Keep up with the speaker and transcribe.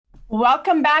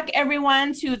Welcome back,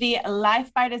 everyone, to the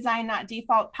Life by Design Not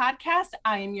Default podcast.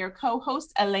 I am your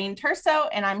co-host, Elaine Terso,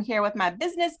 and I'm here with my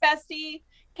business bestie,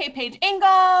 Kay Paige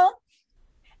Engel.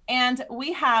 And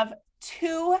we have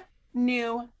two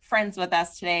new friends with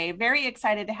us today. Very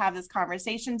excited to have this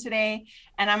conversation today.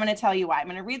 And I'm going to tell you why. I'm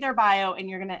going to read their bio, and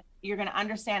you're going to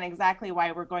understand exactly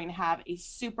why we're going to have a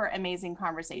super amazing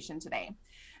conversation today.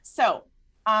 So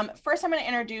first, I'm going to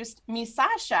introduce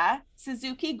Misasha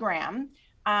Suzuki Graham.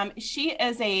 She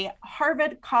is a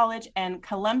Harvard College and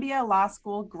Columbia Law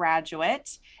School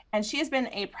graduate, and she has been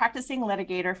a practicing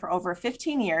litigator for over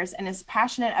 15 years and is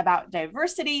passionate about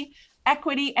diversity,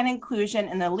 equity, and inclusion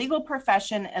in the legal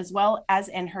profession, as well as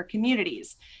in her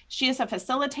communities. She is a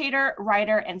facilitator,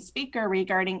 writer, and speaker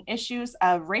regarding issues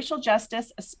of racial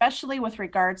justice, especially with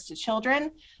regards to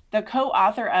children, the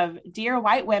co-author of Dear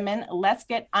White Women, Let's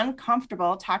Get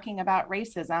Uncomfortable Talking About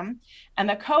Racism, and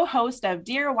the co-host of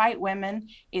Dear White Women,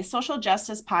 a social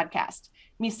justice podcast.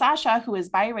 Misasha, who is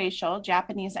biracial,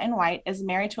 Japanese, and white, is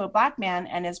married to a Black man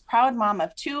and is proud mom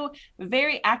of two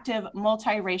very active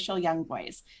multiracial young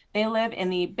boys. They live in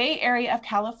the Bay Area of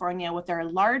California with their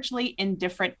largely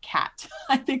indifferent cat.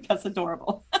 I think that's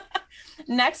adorable.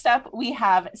 Next up, we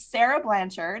have Sarah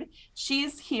Blanchard.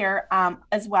 She's here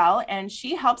as well, and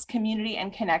she helps community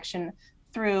and connection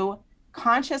through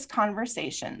conscious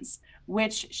conversations,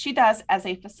 which she does as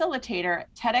a facilitator,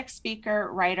 TEDx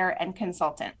speaker, writer, and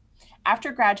consultant.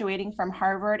 After graduating from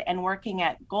Harvard and working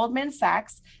at Goldman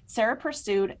Sachs, Sarah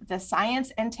pursued the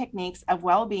science and techniques of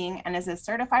well-being and is a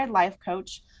certified life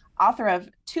coach, author of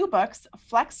two books,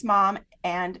 Flex Mom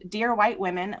and Dear White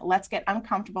Women, Let's Get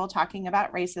Uncomfortable Talking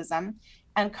About Racism,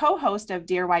 and co-host of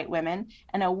Dear White Women,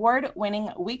 an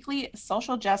award-winning weekly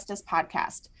social justice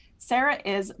podcast. Sarah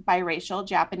is biracial,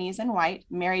 Japanese and white,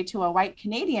 married to a white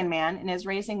Canadian man, and is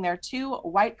raising their two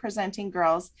white-presenting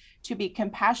girls to be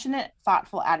compassionate,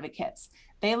 thoughtful advocates.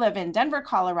 They live in Denver,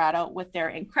 Colorado, with their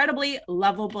incredibly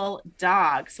lovable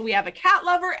dog. So we have a cat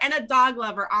lover and a dog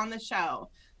lover on the show.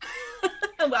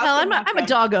 Well, I'm a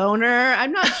dog owner.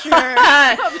 I'm not sure.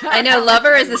 I know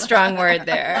lover is a strong word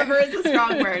there. Lover is a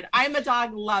strong word. I'm a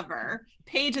dog lover.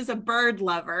 Paige is a bird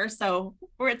lover, so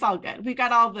it's all good. We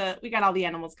got all the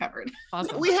animals covered.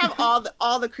 Awesome. We have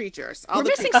all the creatures. We're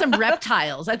missing some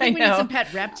reptiles. I think we need some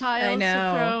pet reptiles. I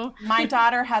know. My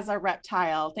daughter has a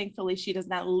reptile. Thankfully, she does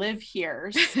not live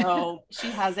here, so she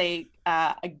has a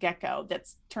gecko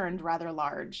that's turned rather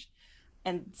large.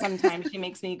 And sometimes she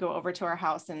makes me go over to our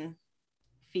house and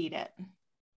feed it.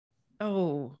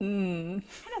 Oh. Kind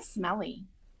of smelly.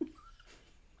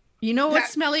 You know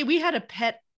what's smelly? We had a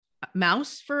pet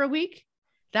mouse for a week.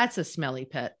 That's a smelly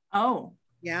pet. Oh.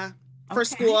 Yeah. For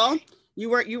school. You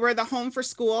were the home for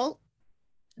school.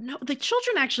 No, the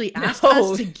children actually asked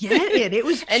us to get it. It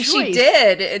was and choice. She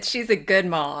did. She's a good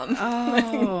mom.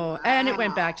 Oh, and it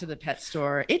went back to the pet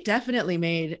store. It definitely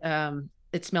made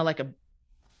it smell like a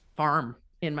farm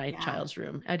in my child's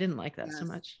room. I didn't like that so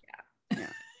much. Yeah.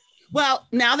 Well,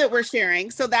 now that we're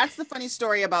sharing, so that's the funny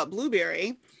story about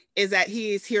Blueberry, is that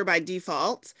he's here by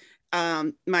default.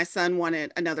 My son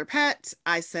wanted another pet.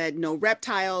 I said no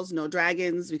reptiles, no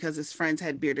dragons, because his friends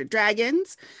had bearded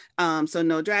dragons. So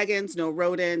no dragons, no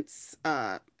rodents,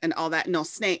 and all that, no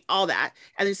snake, all that.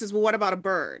 And he says, well, what about a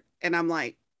bird? And I'm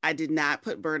like, I did not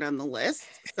put bird on the list.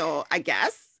 So I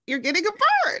guess you're getting a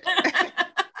bird.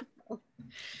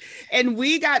 And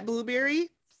we got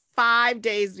Blueberry 5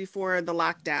 days before the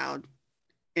lockdown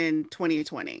in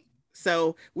 2020.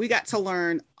 So we got to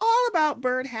learn all about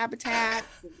bird habitats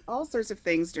and all sorts of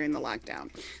things during the lockdown.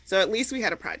 So at least we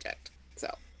had a project. So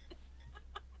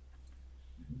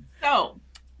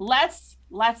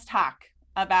let's talk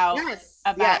about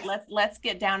let's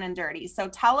get down and dirty. So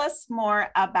tell us more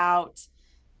about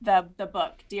the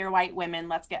book, Dear White Women,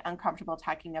 Let's Get Uncomfortable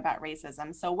Talking About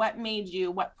Racism. So what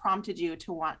prompted you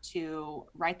to want to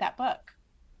write that book?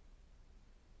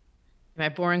 Am I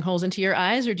boring holes into your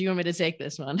eyes, or do you want me to take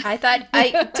this one? I thought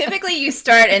typically you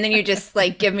start and then you just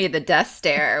like give me the death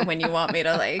stare when you want me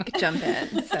to like jump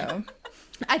in. So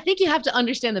I think you have to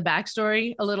understand the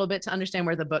backstory a little bit to understand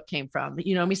where the book came from.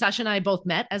 You know, Misasha and I both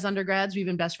met as undergrads. We've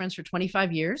been best friends for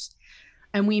 25 years.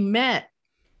 And we met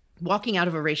walking out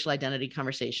of a racial identity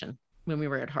conversation when we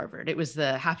were at Harvard. It was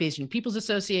the Half Asian People's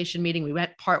Association meeting. We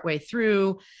went partway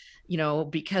through,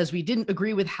 because we didn't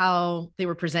agree with how they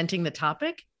were presenting the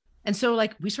topic. And so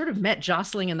like we sort of met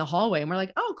jostling in the hallway and we're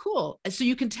like, oh, cool. So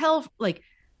you can tell, like,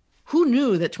 who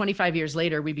knew that 25 years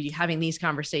later we'd be having these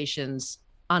conversations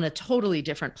on a totally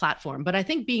different platform. But I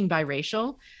think being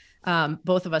biracial,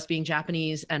 both of us being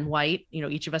Japanese and white,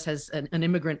 each of us has an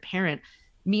immigrant parent,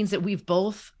 means that we've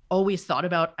both always thought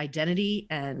about identity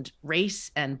and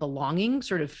race and belonging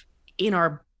sort of in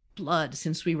our blood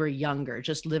since we were younger,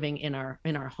 just living in our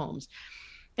homes.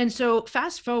 And so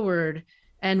fast forward,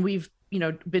 and we've,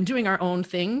 been doing our own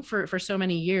thing for so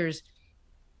many years.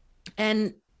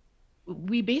 And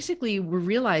we basically were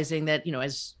realizing that,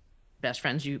 as best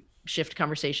friends, you shift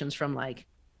conversations from like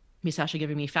Misasha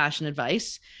giving me fashion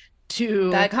advice to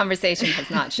that conversation has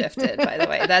not shifted, by the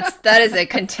way. That is a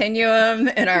continuum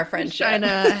in our friendship. Trying to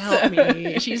help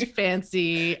me. She's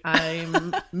fancy.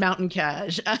 I'm mountain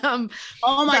cash.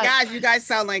 Oh my gosh, you guys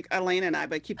sound like Elaine and I,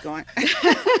 but keep going.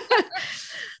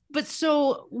 But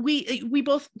so we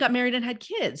both got married and had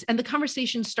kids, and the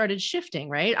conversation started shifting,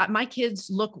 right? My kids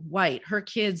look white, her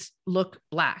kids look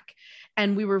black.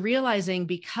 And we were realizing,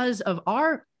 because of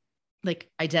our like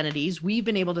identities, we've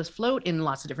been able to float in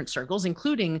lots of different circles,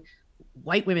 including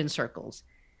white women's circles.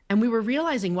 And we were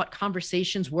realizing what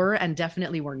conversations were and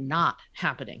definitely were not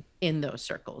happening in those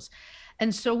circles.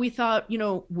 And so we thought,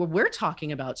 we're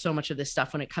talking about so much of this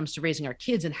stuff when it comes to raising our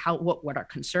kids and what our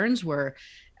concerns were.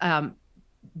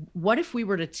 What if we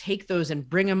were to take those and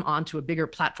bring them onto a bigger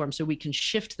platform so we can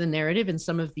shift the narrative in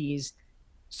some of these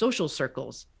social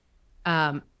circles?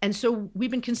 And so we've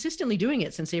been consistently doing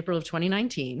it since April of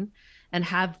 2019 and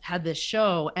have had this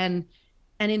show. And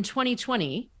in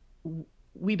 2020,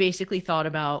 we basically thought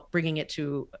about bringing it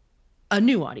to a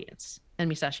new audience.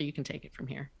 And Misasha, you can take it from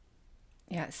here.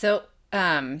 Yeah. So,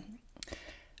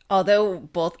 although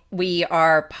both we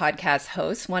are podcast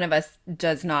hosts, one of us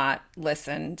does not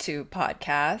listen to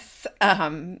podcasts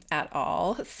at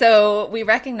all. So we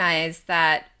recognize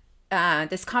that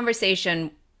this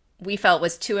conversation we felt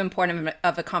was too important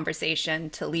of a conversation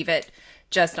to leave it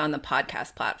just on the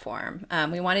podcast platform.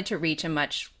 We wanted to reach a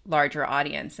much larger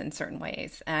audience in certain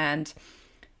ways. And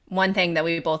one thing that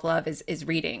we both love is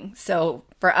reading. So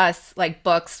for us, like,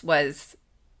 books was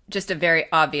just a very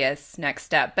obvious next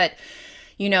step. But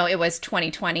it was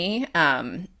 2020.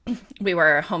 We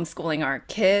were homeschooling our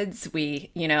kids.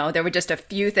 There were just a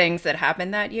few things that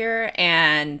happened that year.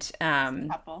 And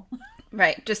couple.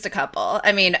 Right, just a couple.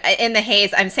 I mean, in the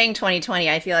haze, I'm saying 2020,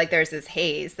 I feel like there's this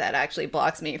haze that actually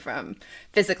blocks me from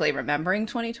physically remembering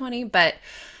 2020. But,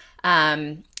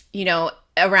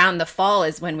 around the fall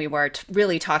is when we were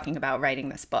really talking about writing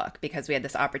this book, because we had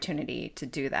this opportunity to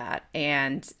do that.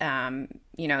 And,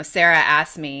 Sarah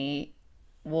asked me,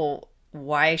 well,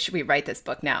 why should we write this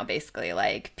book now? Basically,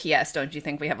 like, P.S., don't you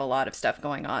think we have a lot of stuff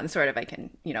going on? Sort of, I can,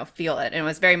 feel it. And it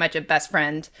was very much a best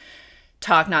friend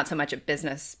talk, not so much a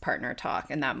business partner talk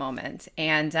in that moment.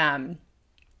 And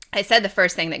I said the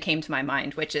first thing that came to my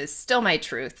mind, which is still my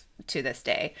truth to this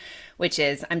day, which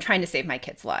is I'm trying to save my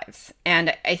kids' lives.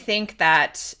 And I think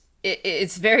that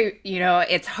it's very,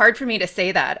 it's hard for me to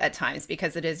say that at times,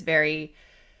 because it is very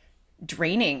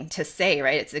draining to say,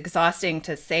 right? It's exhausting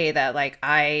to say that, like,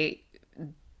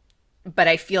 but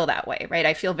I feel that way, right?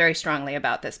 I feel very strongly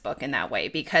about this book in that way,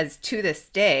 because to this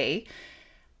day,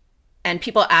 and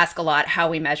people ask a lot how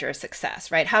we measure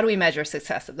success, right? How do we measure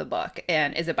success of the book?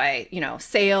 And is it by,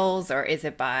 sales, or is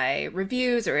it by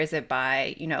reviews, or is it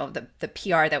by, the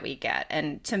PR that we get?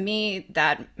 And to me,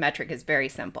 that metric is very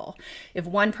simple. If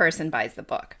one person buys the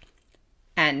book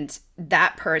and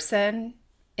that person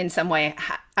in some way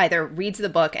either reads the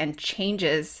book and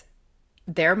changes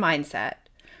their mindset,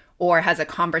 or has a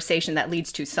conversation that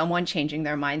leads to someone changing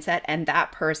their mindset, and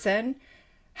that person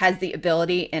has the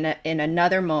ability in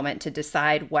another moment to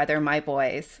decide whether my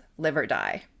boys live or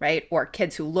die, right? Or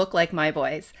kids who look like my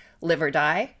boys live or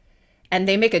die, and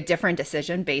they make a different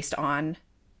decision based on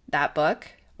that book,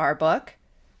 our book,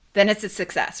 then it's a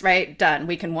success, right? Done.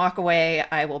 We can walk away.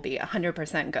 I will be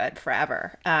 100% good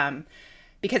forever.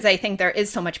 Because I think there is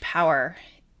so much power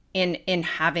in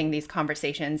having these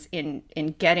conversations, in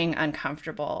getting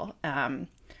uncomfortable. And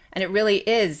it really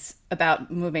is about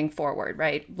moving forward,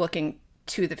 right? Looking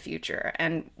to the future.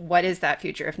 And what is that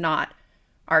future if not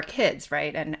our kids,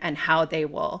 right? And how they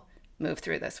will move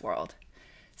through this world.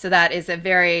 So that is a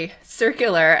very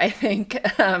circular, I think,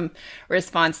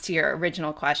 response to your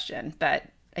original question. But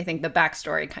I think the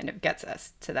backstory kind of gets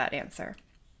us to that answer.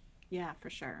 Yeah, for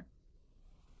sure.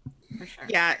 For sure.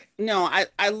 Yeah, no,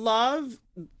 I love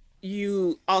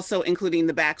you also including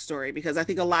the backstory, because I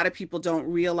think a lot of people don't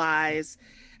realize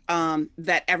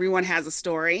that everyone has a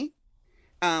story,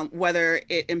 whether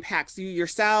it impacts you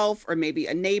yourself, or maybe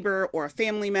a neighbor or a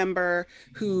family member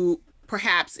who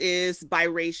perhaps is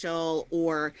biracial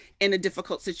or in a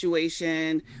difficult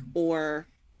situation, or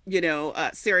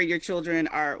Sarah, your children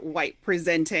are white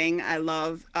presenting. I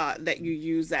love that you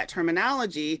use that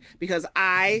terminology because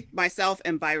I myself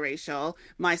am biracial.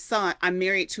 My son, I'm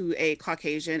married to a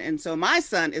Caucasian, and so my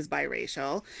son is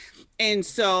biracial. And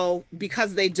so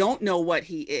because they don't know what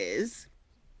he is,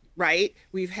 right?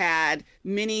 We've had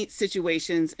many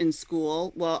situations in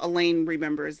school. Well, Elaine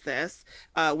remembers this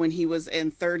when he was in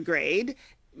third grade.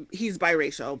 He's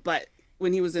biracial, but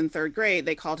when he was in third grade,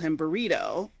 they called him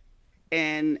burrito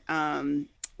and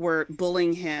were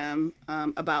bullying him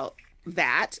about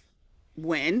that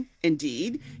when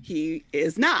indeed he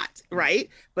is not, right?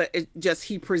 But it just,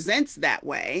 he presents that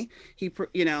way.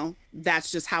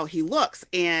 That's just how he looks.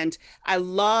 And I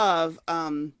love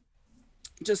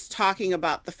just talking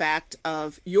about the fact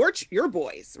of your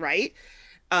boys, right?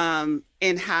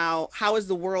 And how is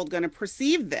the world going to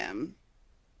perceive them?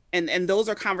 And those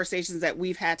are conversations that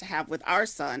we've had to have with our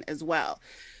son as well.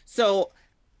 So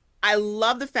I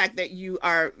love the fact that you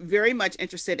are very much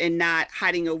interested in not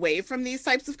hiding away from these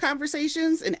types of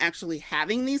conversations and actually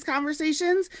having these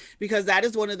conversations, because that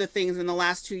is one of the things in the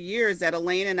last 2 years that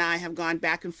Elaine and I have gone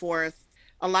back and forth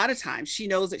a lot of times. She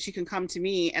knows that she can come to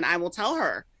me and I will tell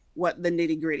her what the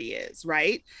nitty gritty is,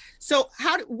 right? So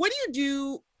what do you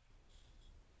do?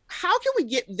 How can we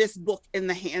get this book in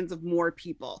the hands of more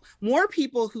people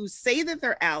who say that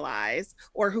they're allies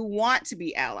or who want to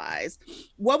be allies?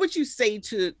 What would you say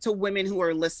to women who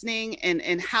are listening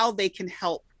and how they can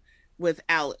help with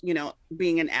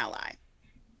being an ally?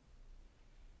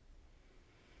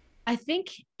 I think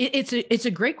it's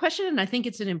a great question. And I think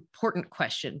it's an important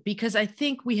question because I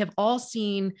think we have all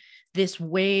seen this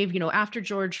wave, after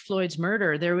George Floyd's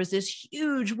murder, there was this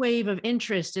huge wave of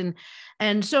interest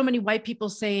and so many white people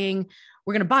saying,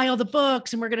 we're going to buy all the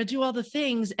books and we're going to do all the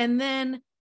things. And then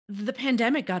the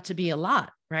pandemic got to be a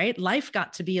lot, right? Life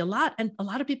got to be a lot. And a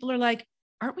lot of people are like,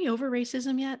 aren't we over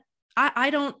racism yet?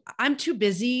 I'm too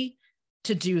busy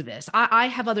to do this. I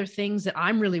have other things that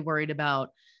I'm really worried about.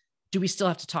 Do we still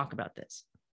have to talk about this?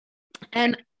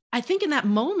 And I think in that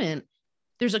moment,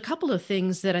 there's a couple of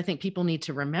things that I think people need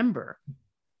to remember.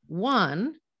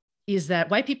 One is that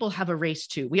white people have a race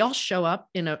too. We all show up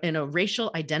in a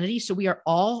racial identity. So we are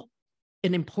all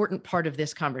an important part of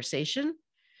this conversation.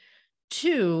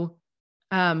 Two,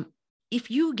 if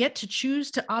you get to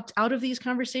choose to opt out of these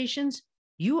conversations,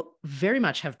 you very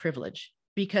much have privilege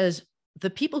because the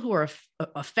people who are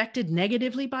affected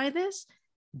negatively by this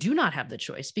do not have the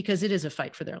choice because it is a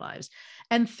fight for their lives.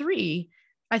 And three,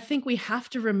 I think we have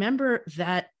to remember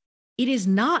that it is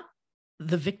not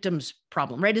the victim's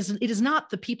problem, right? It is not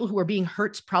the people who are being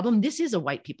hurt's problem. This is a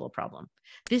white people problem.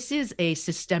 This is a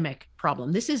systemic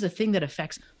problem. This is a thing that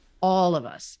affects all of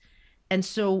us. And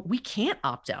so we can't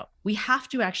opt out. We have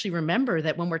to actually remember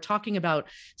that when we're talking about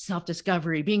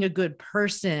self-discovery, being a good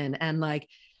person and like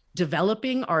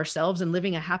developing ourselves and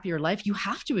living a happier life, you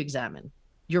have to examine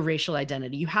your racial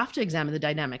identity. You have to examine the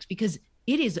dynamics because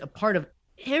it is a part of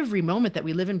every moment that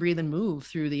we live and breathe and move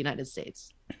through the United States.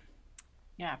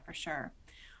 Yeah, for sure.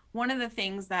 One of the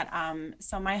things that,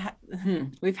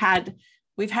 we've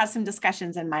had some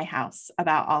discussions in my house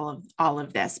about all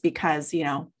of this because,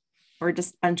 we're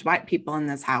just a bunch of white people in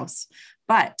this house,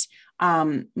 but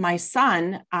my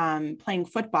son playing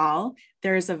football,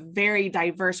 there's a very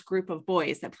diverse group of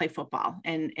boys that play football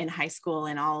in high school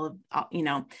and all,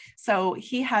 so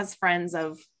he has friends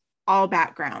of all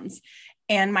backgrounds.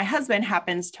 And my husband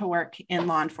happens to work in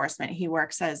law enforcement. He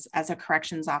works as a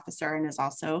corrections officer and is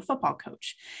also a football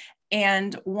coach.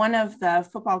 And one of the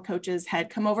football coaches had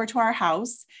come over to our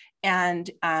house and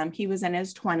he was in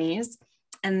his 20s.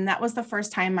 And that was the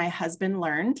first time my husband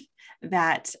learned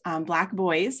that Black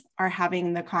boys are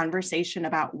having the conversation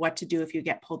about what to do if you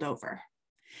get pulled over.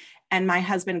 And my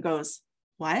husband goes,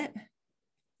 "What?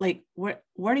 Like, what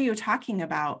are you talking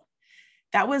about?"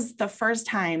 That was the first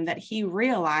time that he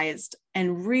realized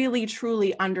and really,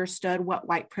 truly understood what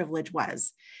white privilege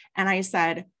was. And I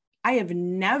said, I have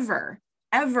never,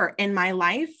 ever in my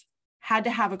life had to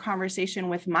have a conversation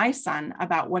with my son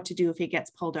about what to do if he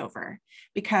gets pulled over,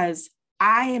 because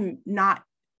I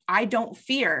don't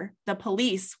fear the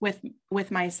police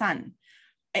with my son.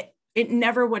 It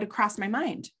never would have crossed my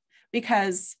mind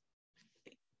because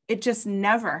it just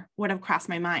never would have crossed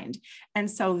my mind. And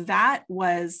so that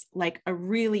was like a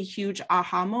really huge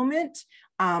aha moment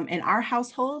in our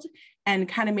household and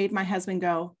kind of made my husband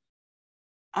go,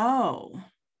 oh,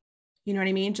 you know what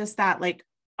I mean? Just that like,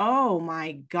 oh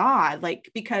my God,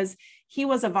 like, because he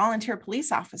was a volunteer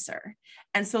police officer.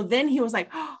 And so then he was like,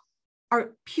 oh,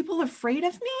 are people afraid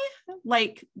of me?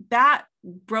 Like that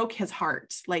broke his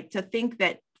heart, like to think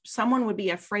that someone would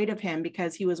be afraid of him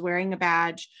because he was wearing a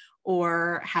badge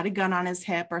or had a gun on his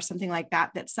hip or something like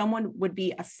that, that someone would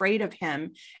be afraid of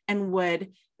him and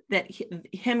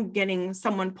him getting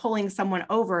someone pulling someone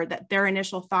over, that their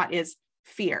initial thought is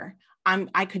fear.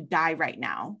 I could die right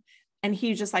now. And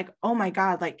he's just like, oh my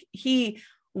God, like he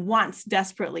wants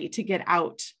desperately to get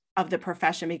out of the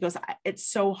profession because it's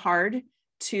so hard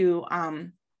to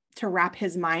wrap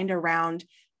his mind around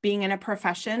being in a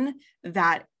profession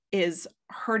that is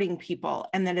hurting people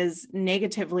and that is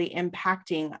negatively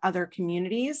impacting other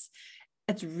communities.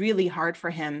 It's really hard for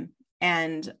him.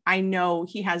 And I know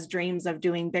he has dreams of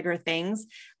doing bigger things,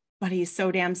 but he's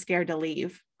so damn scared to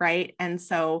leave. Right. And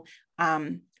so,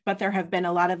 but there have been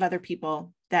a lot of other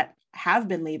people that have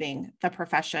been leaving the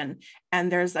profession.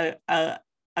 And there's a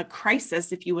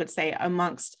crisis, if you would say,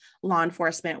 amongst law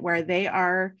enforcement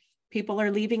where people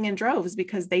are leaving in droves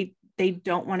because they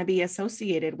don't want to be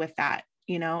associated with that,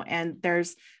 and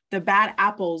there's the bad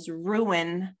apples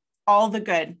ruin all the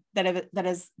good that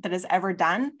is ever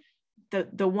done.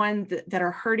 The one that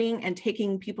are hurting and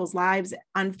taking people's lives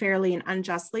unfairly and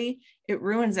unjustly, it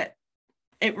ruins it.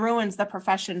 It ruins the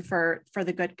profession for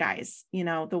the good guys,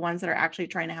 the ones that are actually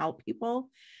trying to help people.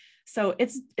 So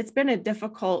it's been a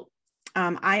difficult,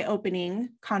 eye-opening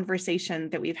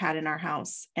conversation that we've had in our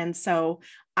house. And so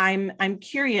I'm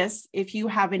curious if you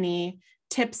have any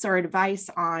tips or advice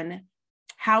on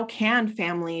how can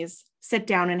families sit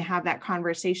down and have that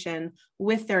conversation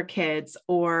with their kids,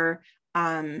 or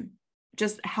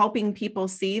just helping people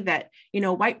see that,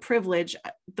 white privilege.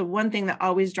 The one thing that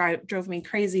always drove me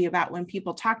crazy about when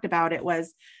people talked about it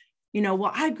was,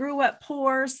 well, I grew up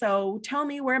poor, so tell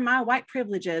me where my white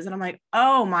privilege is. And I'm like,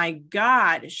 oh my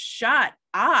God, shut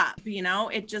up.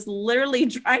 It just literally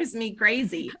drives me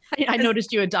crazy. I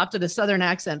noticed you adopted a Southern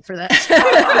accent for that.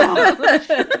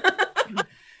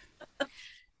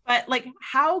 But like,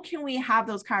 how can we have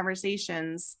those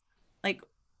conversations like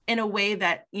in a way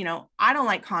that, I don't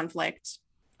like conflict.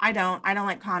 I don't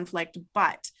like conflict,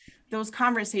 but those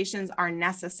conversations are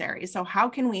necessary. So how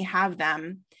can we have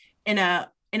them in a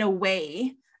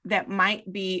way that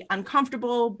might be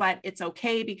uncomfortable, but it's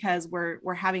okay because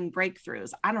we're having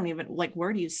breakthroughs? I don't even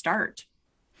where do you start?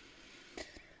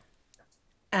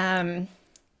 So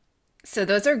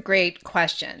those are great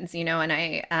questions,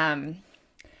 and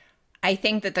I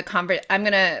think that I'm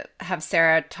going to have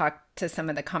Sarah talk to some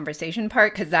of the conversation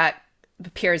part, because that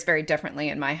appears very differently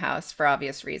in my house for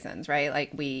obvious reasons, right?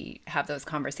 Like we have those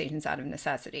conversations out of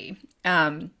necessity.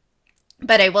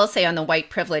 But I will say on the white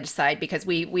privilege side, because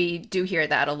we do hear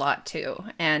that a lot too.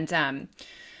 And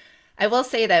I will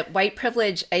say that white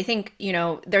privilege, I think,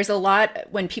 there's a lot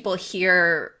when people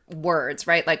hear words,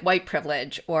 right? Like white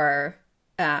privilege or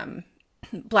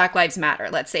Black Lives Matter,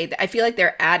 let's say, I feel like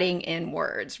they're adding in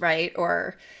words, right?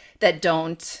 Or that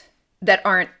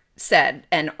aren't said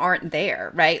and aren't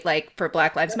there, right? Like for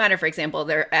Black Lives Matter, for example,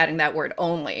 they're adding that word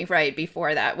only right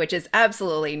before that, which is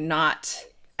absolutely not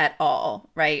at all,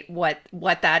 right? What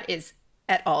that is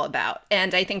at all about.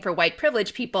 And I think for white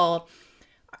privilege, people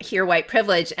hear white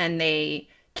privilege and they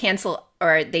cancel,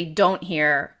 or they don't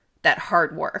hear that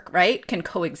hard work, right, can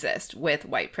coexist with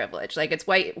white privilege. Like it's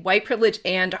white privilege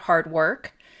and hard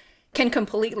work can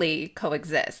completely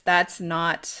coexist. That's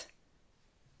not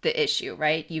the issue,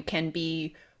 right? You can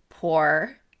be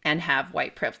poor and have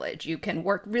white privilege. You can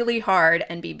work really hard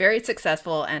and be very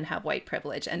successful and have white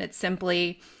privilege. And it's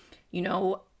simply,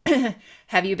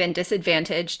 have you been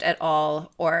disadvantaged at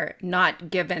all or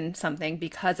not given something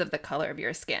because of the color of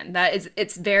your skin?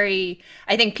 It's very,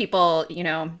 I think people,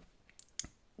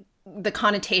 the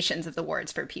connotations of the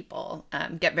words for people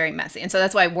get very messy. And so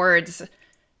that's why words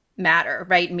matter,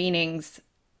 right? Meanings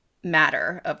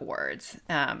matter of words.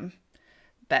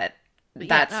 But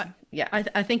that's,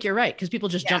 I think you're right. Because people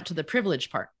just jump to the privilege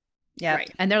part. Yeah.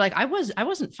 Right. And they're like, I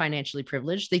wasn't financially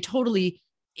privileged. They totally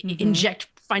inject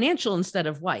financial instead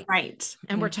of white. Right.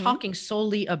 And we're talking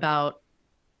solely about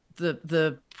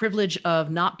the privilege of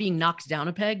not being knocked down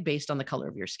a peg based on the color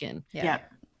of your skin. Yeah.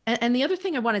 And the other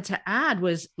thing I wanted to add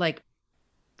was like,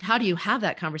 how do you have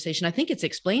that conversation? I think it's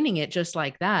explaining it just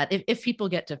like that. If people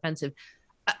get defensive,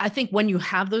 I think when you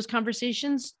have those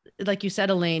conversations, like you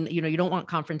said, Elaine, you don't want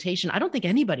confrontation. I don't think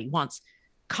anybody wants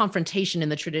confrontation in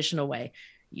the traditional way.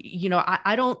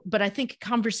 I don't, but I think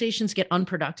conversations get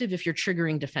unproductive if you're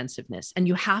triggering defensiveness, and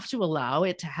you have to allow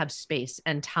it to have space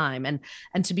and time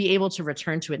and to be able to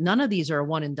return to it. None of these are a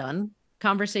one and done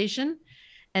conversation.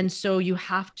 And so you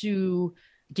have to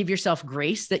give yourself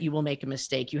grace that you will make a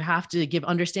mistake. You have to give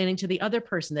understanding to the other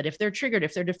person that if they're triggered,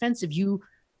 if they're defensive, you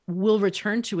will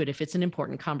return to it if it's an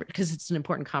important because it's an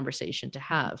important conversation to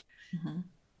have.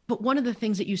 But one of the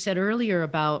things that you said earlier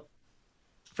about,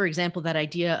 for example, that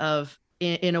idea of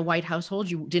in a white household,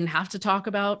 you didn't have to talk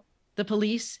about the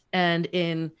police. And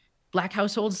in Black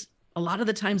households, a lot of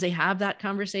the times they have that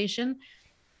conversation.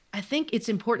 I think it's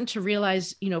important to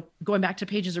realize, going back to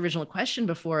Paige's original question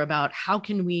before about how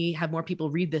can we have more people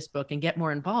read this book and get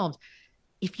more involved.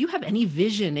 If you have any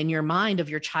vision in your mind of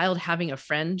your child having a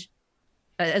friend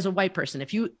as a white person,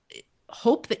 if you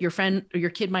hope that your friend or your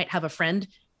kid might have a friend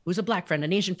who's a Black friend,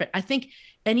 an Asian friend, I think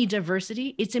any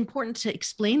diversity, it's important to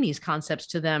explain these concepts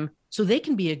to them so they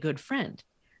can be a good friend.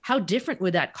 How different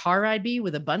would that car ride be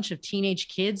with a bunch of teenage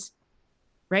kids,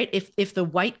 right? If the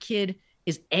white kid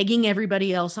is egging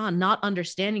everybody else on, not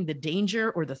understanding the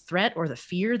danger or the threat or the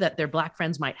fear that their Black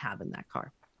friends might have in that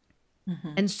car.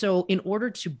 Mm-hmm. And so in order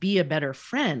to be a better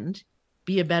friend,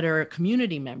 be a better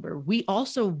community member, we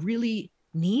also really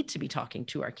need to be talking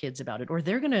to our kids about it, or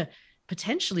they're going to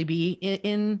potentially be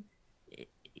in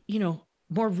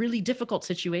more really difficult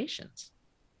situations.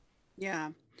 Yeah.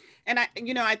 And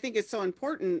I think it's so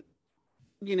important,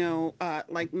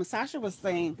 like Masasha was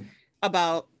saying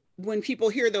about when people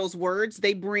hear those words,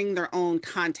 they bring their own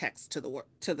context to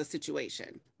the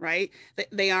situation, right?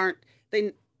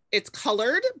 It's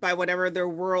colored by whatever their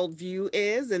worldview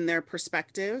is and their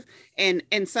perspective. And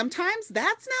sometimes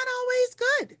that's not always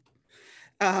good.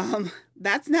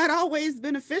 That's not always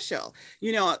beneficial.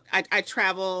 I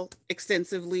travel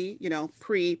extensively,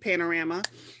 pre-Panorama.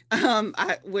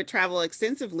 I would travel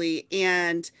extensively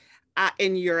and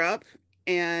in Europe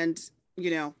and,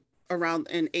 around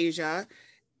in Asia.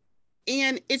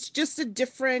 And it's just a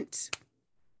different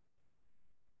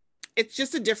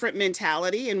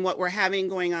mentality, and what we're having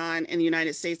going on in the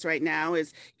United States right now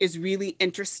is really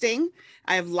interesting.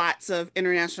 I have lots of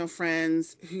international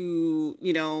friends who,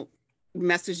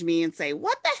 message me and say,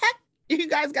 what the heck you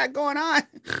guys got going on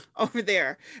over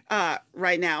there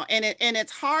right now? And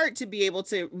it's hard to be able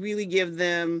to really give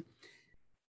them,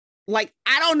 like,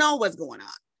 I don't know what's going on.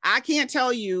 I can't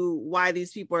tell you why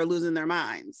these people are losing their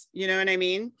minds. You know what I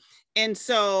mean? And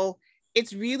so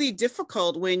it's really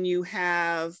difficult when you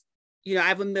have, I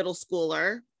have a middle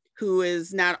schooler who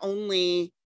is not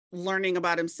only learning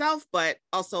about himself, but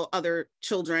also other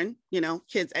children,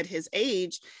 kids at his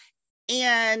age.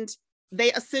 And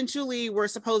they essentially were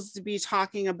supposed to be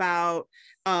talking about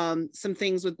some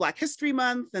things with Black History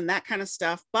Month and that kind of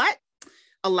stuff. But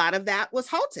a lot of that was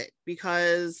halted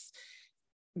because,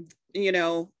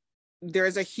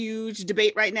 there's a huge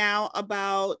debate right now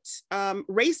about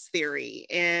race theory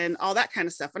and all that kind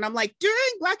of stuff. And I'm like, during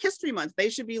Black History Month, they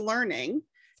should be learning,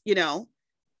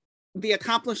 the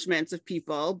accomplishments of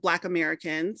people, Black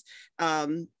Americans,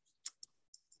 and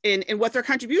what their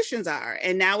contributions are.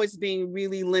 And now it's being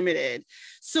really limited.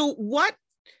 So what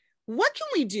can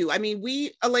we do? I mean,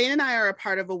 Elaine and I are a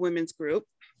part of a women's group,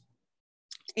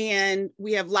 and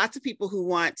we have lots of people who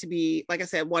want to be, like I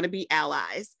said, want to be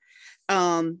allies.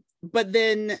 But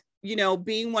then,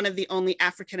 being one of the only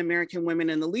African-American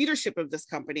women in the leadership of this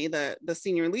company, the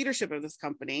senior leadership of this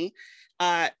company,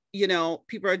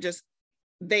 people are just,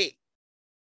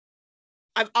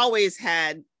 I've always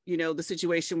had, the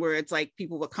situation where it's like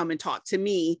people would come and talk to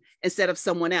me instead of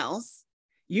someone else.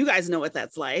 You guys know what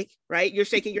that's like, right? You're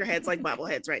shaking your heads like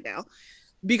bobbleheads right now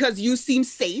because you seem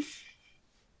safe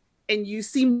and you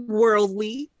seem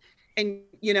worldly and,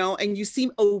 and you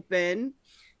seem open.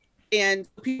 And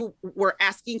people were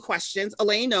asking questions.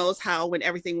 Elaine knows how when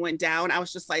everything went down, I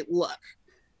was just like, look,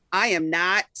 I am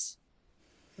not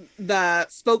the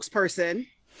spokesperson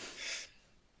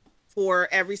for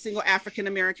every single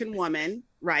African-American woman,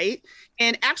 right?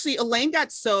 And actually, Elaine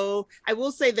got I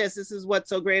will say this is what's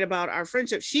so great about our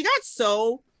friendship. She got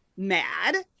so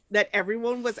mad that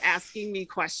everyone was asking me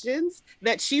questions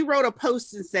that she wrote a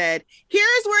post and said,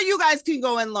 here's where you guys can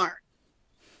go and learn.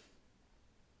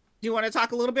 Do you want to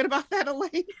talk a little bit about that,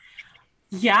 Elaine?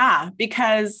 Yeah,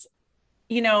 because,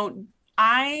 being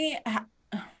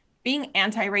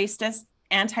anti-racist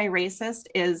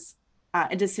is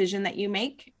a decision that you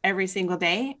make every single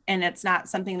day. And it's not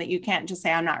something that you can't just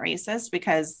say, I'm not racist,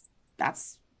 because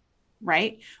that's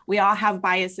right. We all have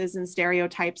biases and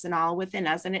stereotypes and all within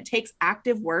us. And it takes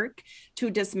active work to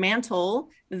dismantle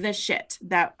the shit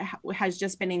that has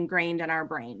just been ingrained in our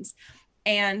brains.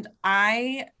 And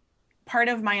part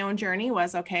of my own journey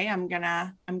was, okay, I'm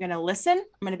gonna listen.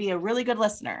 I'm gonna be a really good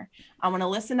listener. I want to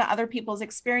listen to other people's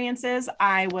experiences.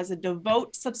 I was a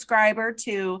devout subscriber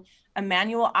to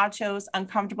Emmanuel Acho's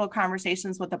Uncomfortable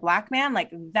Conversations with a Black Man. Like,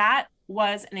 that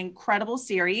was an incredible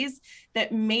series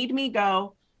that made me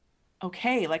go,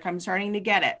 okay, like, I'm starting to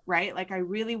get it, right? Like, I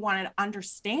really want to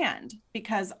understand,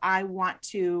 because I want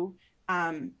to,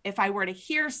 if I were to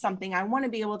hear something, I want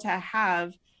to be able to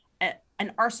have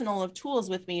an arsenal of tools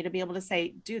with me to be able to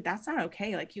say, dude, that's not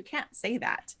okay. Like, you can't say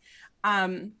that.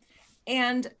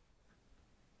 And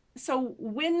so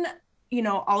when, you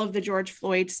know, all of the George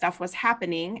Floyd stuff was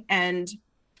happening, and,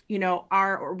 you know,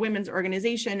 our women's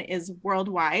organization is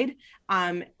worldwide,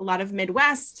 a lot of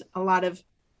Midwest, a lot of,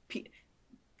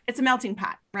 it's a melting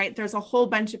pot, right? There's a whole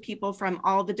bunch of people from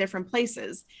all the different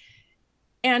places.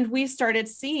 And I started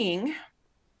seeing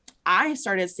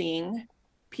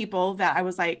people that I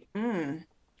was like,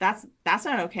 that's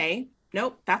not okay.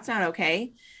 Nope, that's not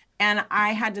okay. And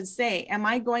I had to say, am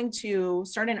I going to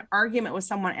start an argument with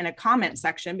someone in a comment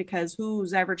section? Because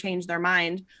who's ever changed their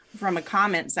mind from a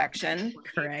comment section?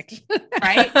 Correct.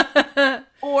 Right?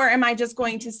 Or am I just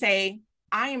going to say,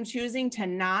 I am choosing to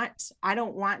not, I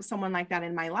don't want someone like that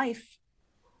in my life.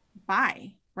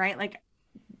 Bye. Right? Like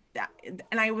that.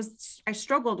 And I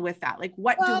struggled with that. Like,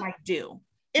 what do I do?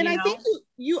 And I think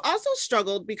you also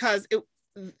struggled because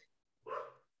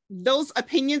those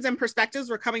opinions and perspectives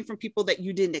were coming from people that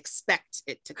you didn't expect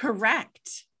it to.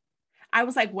 Correct. I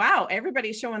was like, wow,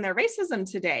 everybody's showing their racism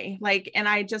today. Like, and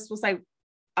I just was like,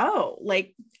 oh,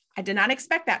 like, I did not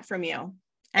expect that from you.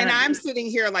 And I'm sitting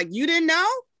here like, you didn't know?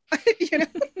 You know?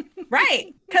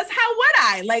 Right. Because how would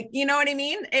I? Like, you know what I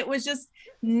mean? It was just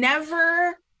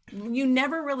you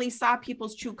never really saw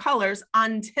people's true colors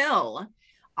until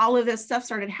all of this stuff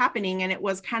started happening. And it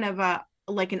was kind of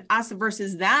like an us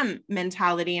versus them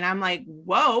mentality. And I'm like,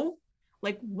 whoa,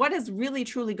 like, what is really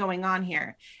truly going on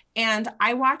here? And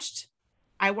I watched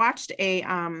a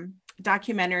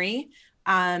documentary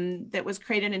that was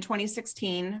created in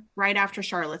 2016, right after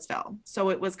Charlottesville. So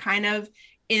it was kind of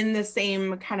in the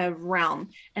same kind of realm.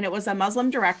 And it was a Muslim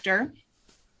director.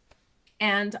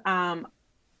 And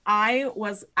I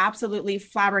was absolutely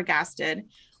flabbergasted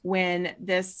when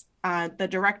the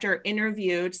director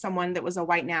interviewed someone that was a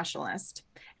white nationalist.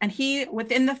 And he,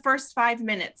 within the first 5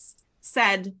 minutes,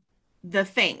 said the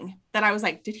thing that I was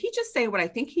like, did he just say what I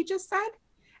think he just said?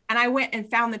 And I went and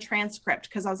found the transcript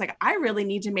because I was like, I really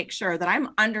need to make sure that I'm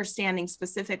understanding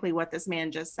specifically what this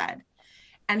man just said.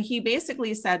 And he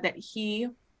basically said that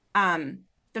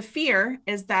the fear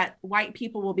is that white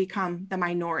people will become the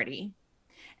minority.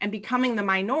 And becoming the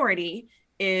minority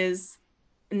is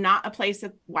not a place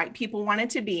that white people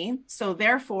wanted to be. So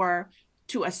therefore,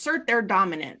 to assert their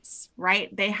dominance,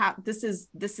 right? This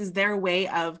is their way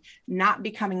of not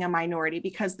becoming a minority,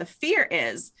 because the fear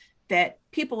is that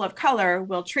people of color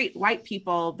will treat white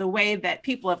people the way that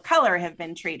people of color have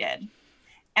been treated.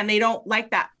 And they don't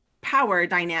like that power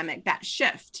dynamic, that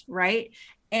shift, right?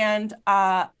 And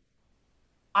I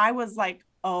was like,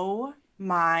 oh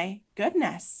my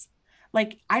goodness.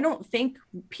 Like, I don't think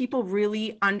people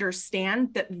really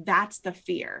understand that that's the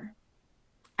fear.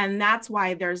 And that's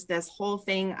why there's this whole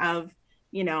thing of,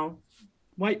 you know,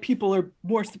 white people are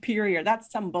more superior.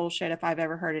 That's some bullshit if I've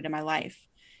ever heard it in my life,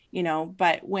 you know.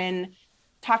 But when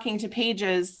talking to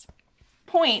Paige's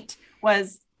point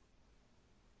was,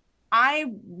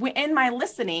 in my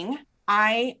listening,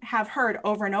 I have heard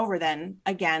over and over then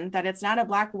again that it's not a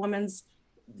Black woman's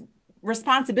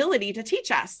responsibility to teach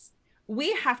us.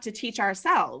 We have to teach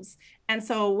ourselves. And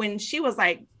so when she was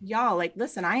like, y'all, like,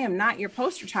 listen, I am not your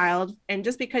poster child. And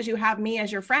just because you have me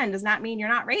as your friend does not mean you're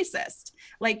not racist.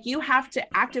 Like, you have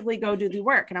to actively go do the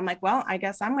work. And I'm like, well, I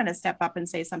guess I'm going to step up and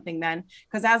say something then,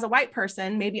 because as a white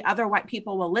person, maybe other white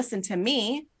people will listen to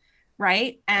me,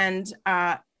 right? And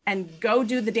go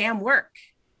do the damn work.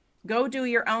 Go do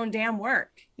your own damn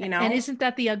work, you know? And isn't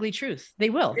that the ugly truth? They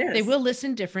will. They will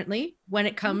listen differently when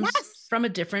it comes from a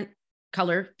different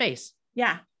color face.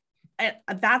 Yeah.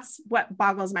 That's what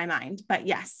boggles my mind. But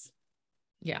yes.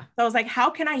 Yeah. So I was like, how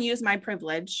can I use my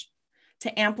privilege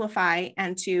to amplify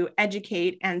and to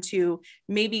educate and to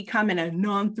maybe come in a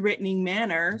non-threatening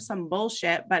manner, some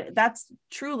bullshit. But that's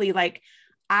truly like,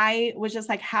 I was just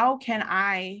like, how can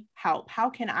I help? How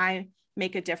can I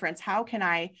make a difference? How can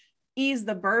I ease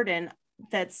the burden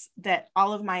that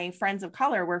all of my friends of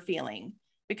color were feeling?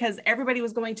 Because everybody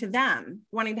was going to them,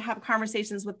 wanting to have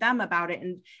conversations with them about it,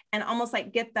 and almost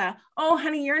like get the, oh,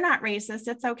 honey, you're not racist,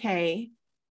 it's okay.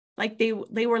 Like they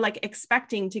were like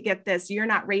expecting to get this, you're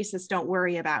not racist, don't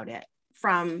worry about it,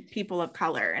 from people of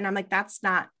color. And I'm like, that's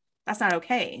not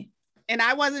okay. And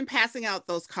I wasn't passing out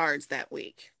those cards that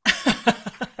week.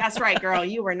 That's right, girl,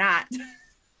 you were not.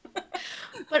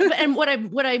 And what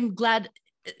I'm glad,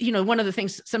 you know, one of the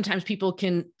things sometimes people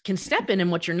can step in,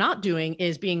 and what you're not doing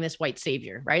is being this white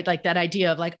savior, right? Like that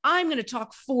idea of like, I'm going to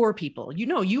talk for people. You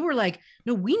know, you were like,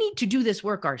 no, we need to do this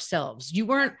work ourselves. You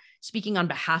weren't speaking on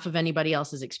behalf of anybody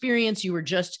else's experience. You were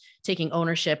just taking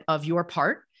ownership of your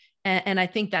part. And I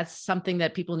think that's something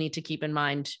that people need to keep in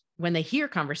mind when they hear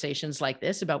conversations like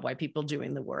this about white people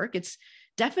doing the work, it's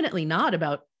definitely not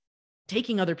about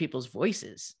taking other people's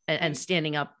voices and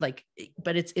standing up, like,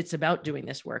 but it's about doing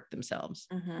this work themselves.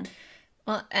 Mm-hmm.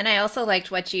 Well, and I also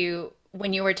liked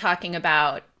when you were talking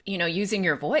about, using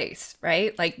your voice,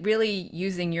 right? Like really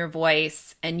using your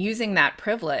voice and using that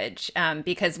privilege.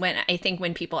 Because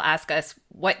when people ask us,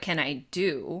 what can I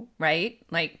do? Right?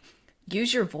 Like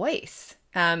use your voice.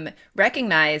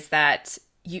 Recognize that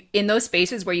you, in those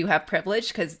spaces where you have privilege,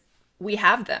 because we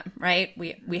have them, right?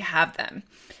 We have them.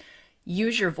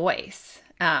 Use your voice.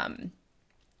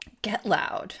 Get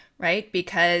loud, right?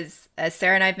 Because as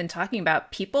Sarah and I have been talking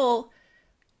about, people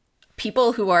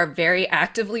who are very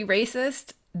actively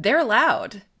racist, they're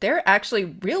loud. They're actually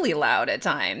really loud at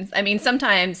times. I mean,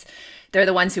 sometimes they're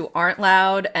the ones who aren't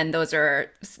loud, and those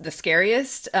are the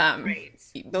scariest.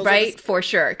 Right, for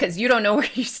sure, because you don't know where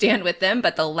you stand with them.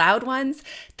 But the loud ones,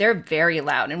 they're very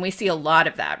loud, and we see a lot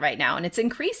of that right now, and it's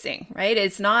increasing. Right,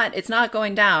 it's not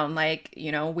going down. Like,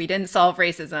 we didn't solve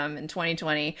racism in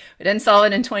 2020. We didn't solve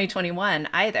it in 2021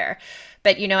 either.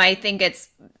 But I think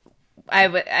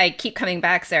I keep coming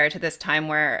back, Sarah, to this time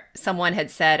where someone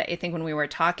had said, I think when we were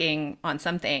talking on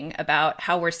something about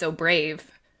how we're so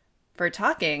brave for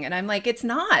talking. And I'm like, it's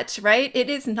not, right? It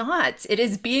is not. It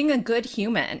is being a good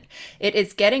human. It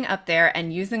is getting up there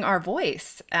and using our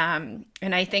voice. And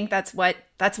I think that's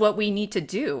what we need to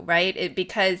do, right?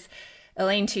 Because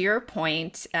Elaine, to your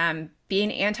point,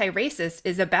 being anti-racist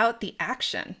is about the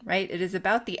action, right? It is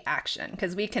about the action,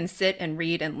 because we can sit and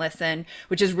read and listen,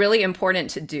 which is really important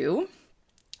to do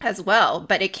as well,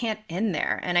 but it can't end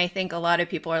there. And I think a lot of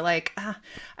people are like,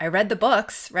 I read the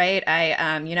books, right?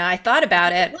 I thought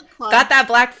about it, got that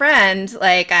Black friend,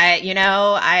 like I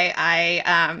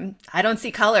don't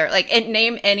see color, like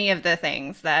name any of the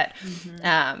things that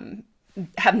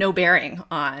have no bearing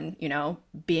on,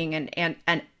 being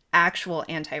an actual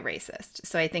anti-racist.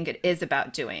 So I think it is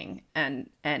about doing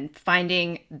and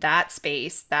finding that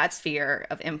space, that sphere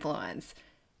of influence,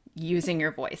 using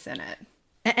your voice in it.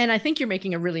 And I think you're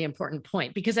making a really important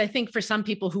point, because I think for some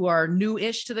people who are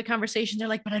new-ish to the conversation, they're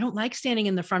like, but I don't like standing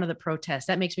in the front of the protest.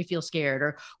 That makes me feel scared,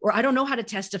 or I don't know how to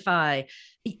testify.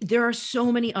 There are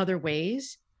so many other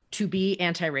ways to be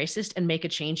anti-racist and make a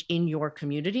change in your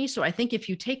community. So I think if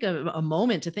you take a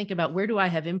moment to think about, where do I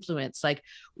have influence? Like,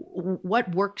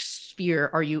 what work sphere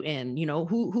are you in?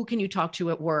 Who can you talk to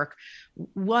at work?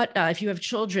 What, if you have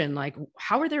children, like,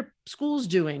 how are their schools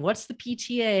doing? What's the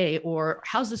PTA, or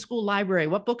how's the school library?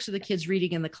 What books are the kids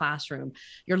reading in the classroom?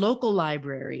 Your local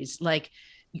libraries, like,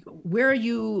 where are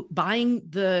you buying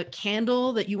the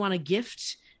candle that you want to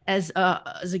gift as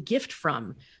a gift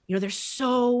from? There's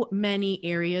so many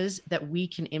areas that we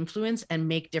can influence and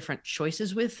make different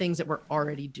choices with, things that we're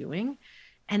already doing.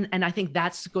 And I think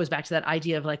that goes back to that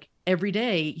idea of, like, every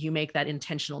day you make that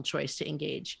intentional choice to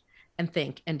engage and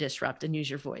think and disrupt and use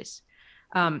your voice.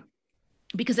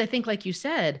 Because I think, like you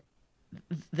said,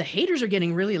 the haters are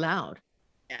getting really loud.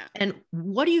 Yeah. And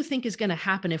what do you think is going to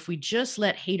happen if we just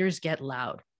let haters get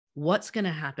loud? What's going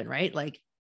to happen, right? Like,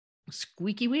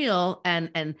 squeaky wheel,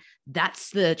 and that's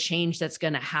the change that's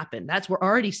going to happen. We're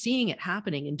already seeing it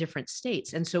happening in different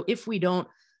states. And so if we don't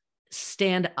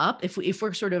stand up, if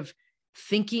we're sort of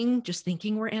just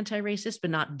thinking we're anti-racist, but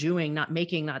not doing, not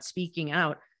making, not speaking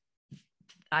out,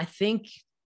 I think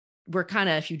we're kind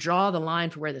of, if you draw the line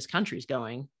for where this country's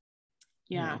going,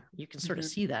 you can sort of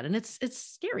see that. And it's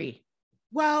scary.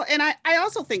 Well, and I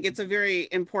also think it's a very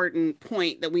important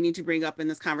point that we need to bring up in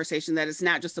this conversation, that it's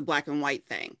not just a black and white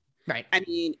thing. Right. I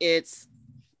mean, it's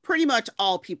pretty much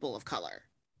all people of color,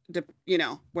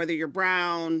 whether you're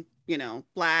brown,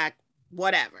 black,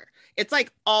 whatever. It's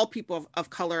like all people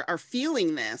of color are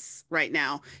feeling this right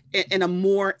now at a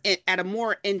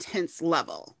more intense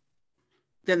level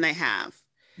than they have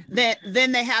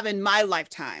in my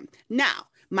lifetime. Now,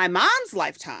 my mom's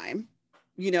lifetime,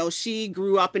 she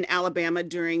grew up in Alabama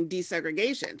during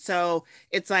desegregation. So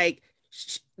it's like,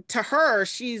 to her,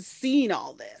 she's seen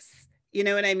all this, you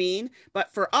know what I mean?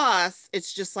 But for us,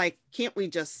 it's just like, can't we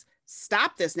just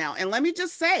stop this now? And let me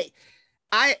just say,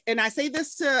 I say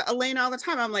this to Elaine all the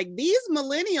time. I'm like, these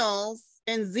millennials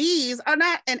and Zs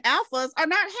and alphas are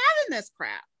not having this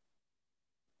crap.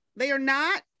 They are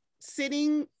not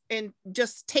sitting and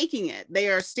just taking it. They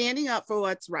are standing up for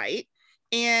what's right.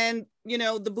 And,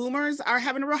 the boomers are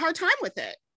having a real hard time with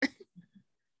it.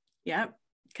 Yep.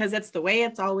 Because it's the way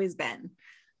it's always been.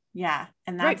 Yeah.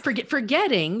 And that's right.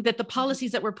 Forgetting that the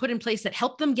policies that were put in place that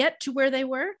helped them get to where they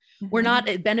were not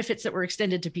benefits that were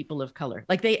extended to people of color.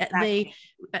 Like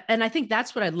and I think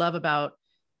that's what I love about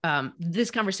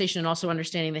this conversation and also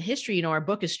understanding the history, you know, our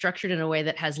book is structured in a way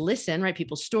that has listen, right?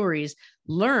 People's stories,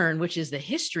 learn, which is the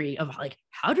history of like,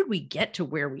 how did we get to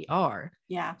where we are?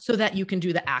 Yeah. So that you can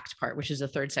do the act part, which is the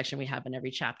third section we have in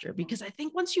every chapter. Because I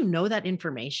think once you know that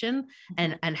information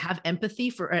and have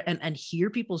empathy for, and hear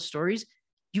people's stories,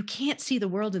 you can't see the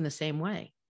world in the same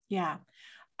way. Yeah.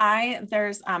 I'm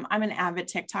an avid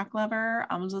TikTok lover.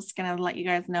 I'm just going to let you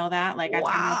guys know that. Like, I talk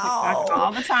about TikTok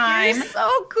all the time. You're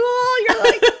so cool. You're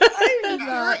like, I'm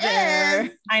not there.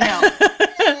 I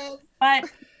know. But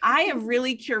I have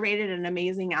really curated an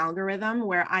amazing algorithm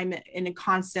where I'm in a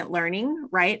constant learning,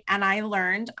 right? And I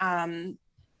learned,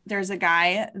 there's a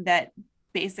guy that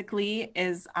basically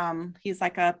is, he's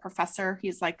like a professor.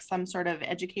 He's like some sort of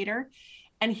educator.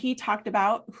 And he talked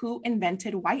about who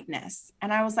invented whiteness.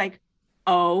 And I was like,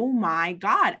 oh my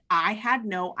God, I had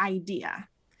no idea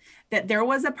that there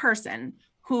was a person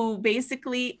who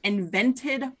basically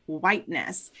invented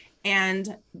whiteness,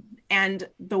 and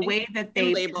the way that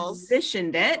they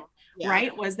positioned it,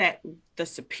 right, was that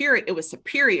it was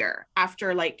superior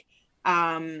after like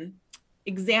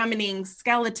examining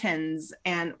skeletons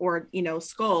or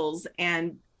skulls.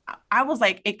 And I was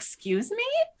like, excuse me?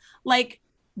 Like,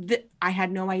 I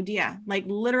had no idea. Like,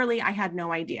 literally, I had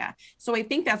no idea. So I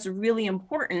think that's really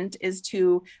important, is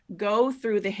to go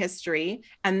through the history.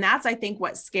 And that's, I think,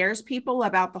 what scares people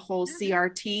about the whole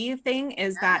CRT thing,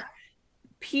 is that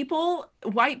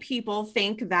white people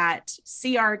think that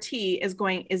CRT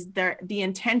the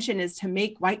intention is to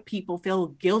make white people feel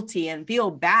guilty and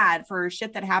feel bad for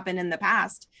shit that happened in the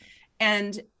past.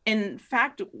 And in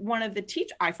fact,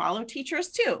 I follow teachers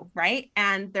too, right?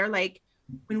 And they're like,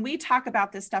 when we talk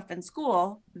about this stuff in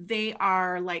school, they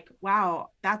are like, wow,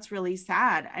 that's really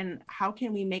sad. And how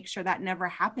can we make sure that never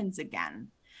happens again?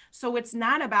 So it's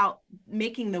not about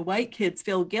making the white kids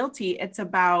feel guilty. It's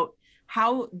about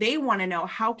how they want to know,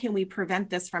 how can we prevent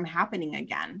this from happening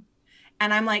again?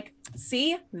 And I'm like,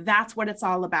 see, that's what it's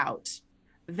all about.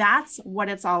 That's what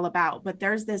it's all about. But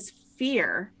there's this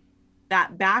fear,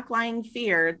 that backlying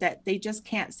fear that they just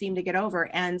can't seem to get over.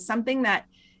 And something that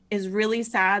is really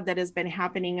sad that has been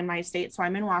happening in my state. So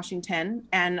I'm in Washington,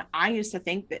 and I used to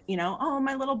think that, oh,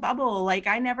 my little bubble, like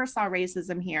I never saw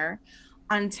racism here,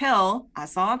 until I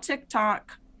saw a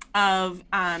TikTok of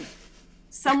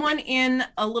someone in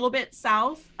a little bit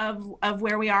south of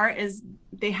where we are.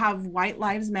 They have White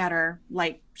Lives Matter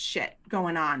like shit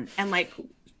going on, and like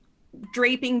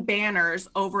draping banners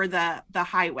over the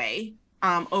highway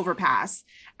overpass.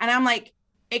 And I'm like,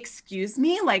 excuse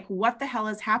me, like what the hell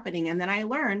is happening? And then I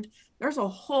learned there's a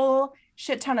whole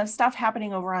shit ton of stuff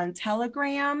happening over on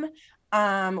Telegram,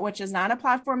 which is not a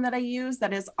platform that I use,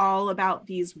 that is all about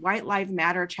these White Lives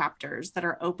Matter chapters that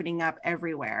are opening up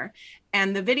everywhere.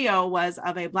 And the video was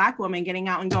of a Black woman getting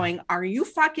out and going, are you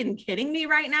fucking kidding me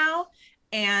right now?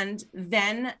 And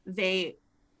then they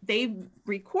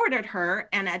recorded her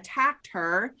and attacked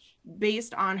her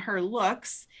based on her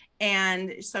looks.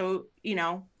 And so,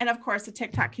 and of course the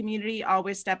TikTok community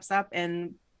always steps up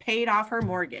and paid off her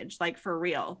mortgage, like for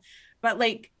real. But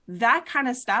like that kind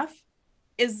of stuff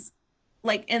is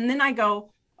like, and then I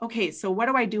go, okay, so what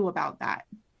do I do about that?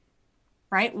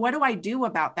 Right? What do I do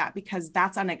about that? Because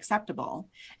that's unacceptable.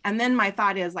 And then my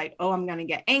thought is like, oh, I'm going to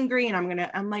get angry, and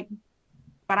I'm like,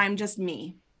 but I'm just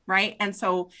me. Right. And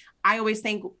so I always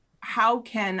think, how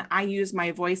can I use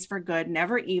my voice for good,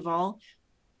 never evil?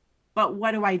 But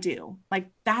what do I do? Like,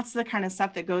 that's the kind of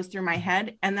stuff that goes through my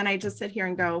head. And then I just sit here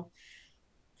and go,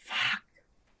 fuck.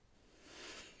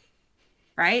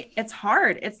 Right? It's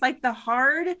hard. It's like the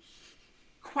hard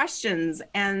questions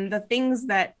and the things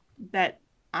that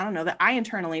I don't know, that I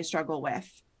internally struggle with.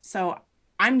 So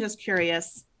I'm just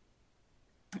curious,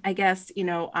 I guess,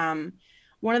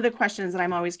 one of the questions that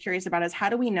I'm always curious about is, how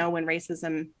do we know when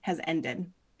racism has ended?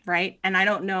 Right? And I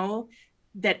don't know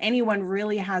that anyone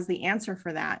really has the answer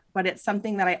for that, but it's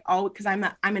something that because I'm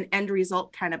an end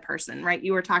result kind of person, right?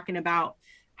 You were talking about,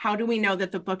 how do we know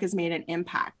that the book has made an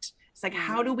impact? It's like,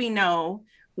 how do we know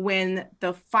when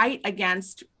the fight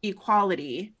against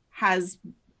equality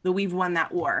we've won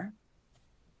that war?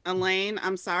 Elaine,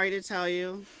 I'm sorry to tell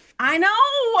you. I know,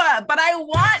 but I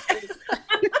want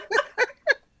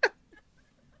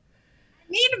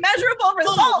need measurable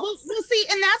results. We'll see,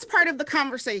 and that's part of the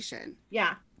conversation.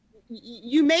 Yeah.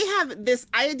 You may have this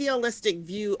idealistic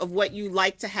view of what you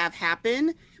like to have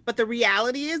happen, but the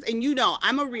reality is, and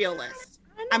I'm a realist.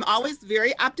 I'm always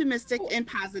very optimistic and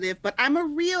positive, but I'm a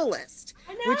realist.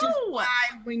 I know. Which is why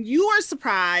when you are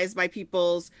surprised by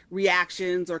people's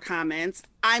reactions or comments,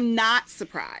 I'm not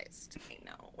surprised. I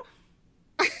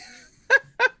know.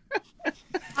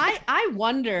 I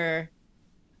wonder,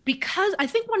 Because I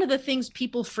think one of the things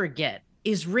people forget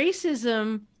is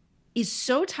racism is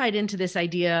so tied into this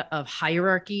idea of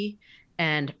hierarchy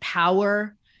and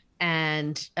power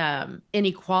and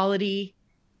inequality.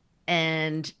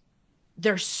 And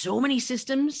there's so many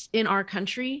systems in our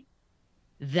country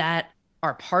that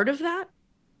are part of that.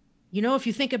 You know, if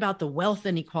you think about the wealth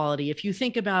inequality, if you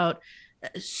think about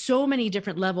so many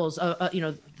different levels of,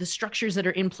 the structures that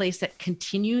are in place that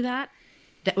continue that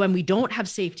when we don't have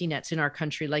safety nets in our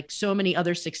country, like so many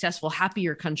other successful,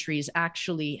 happier countries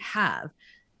actually have,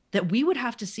 that we would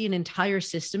have to see an entire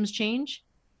systems change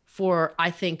for,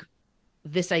 I think,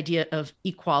 this idea of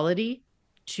equality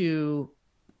to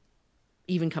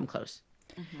even come close.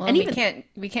 Well, and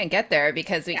we can't get there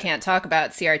because we can't talk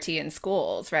about CRT in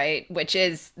schools, right? Which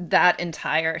is that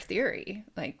entire theory,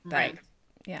 like that. Right.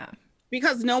 Yeah.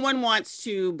 Because no one wants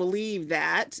to believe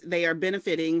that they are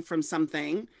benefiting from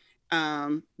something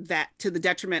that to the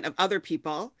detriment of other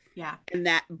people. Yeah. And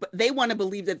that they want to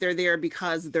believe that they're there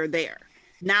because they're there,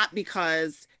 not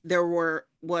because there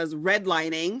was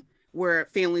redlining where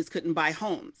families couldn't buy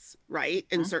homes, right?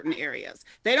 In certain areas.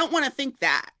 They don't want to think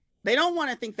that. They don't want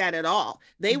to think that at all.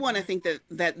 They want to think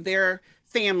that their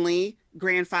family,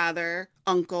 grandfather,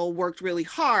 uncle worked really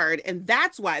hard, and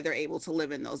that's why they're able to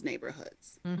live in those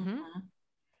neighborhoods. Mm-hmm.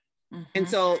 And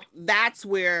so that's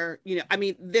where,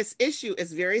 this issue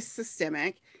is very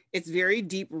systemic. It's very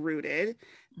deep rooted.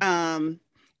 And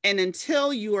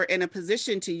until you are in a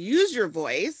position to use your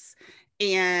voice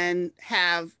and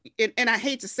have, and I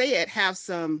hate to say it, have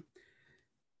some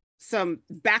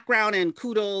background and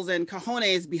kudos and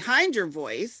cojones behind your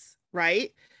voice,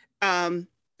 right?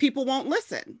 People won't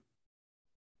listen.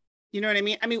 You know what I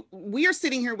mean? I mean, we are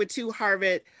sitting here with two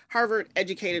Harvard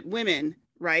educated women,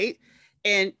 right?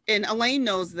 And Elaine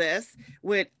knows this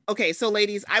so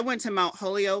ladies, I went to Mount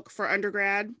Holyoke for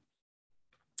undergrad.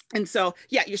 And so,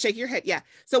 yeah, you shake your head. Yeah.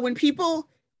 So when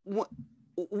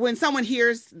someone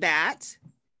hears that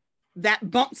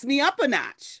bumps me up a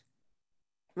notch,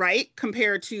 right?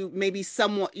 Compared to maybe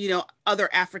somewhat, other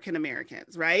African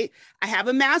Americans, right? I have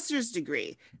a master's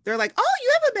degree. They're like, oh,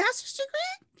 you have a master's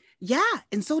degree? Yeah.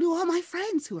 And so do all my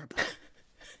friends who are Black.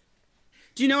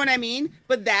 Do you know what I mean?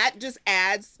 But that just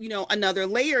adds, another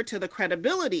layer to the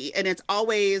credibility. And it's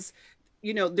always,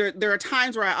 there are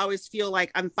times where I always feel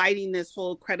like I'm fighting this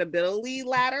whole credibility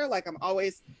ladder, like I'm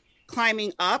always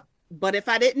climbing up. But if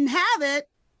I didn't have it,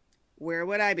 where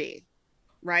would I be?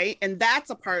 Right. And that's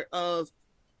a part of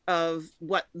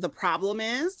what the problem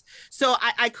is. So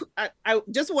I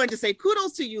just wanted to say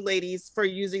kudos to you ladies for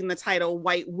using the title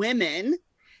White Women.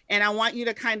 And I want you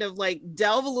to kind of like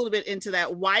delve a little bit into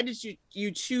that. Why did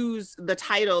you choose the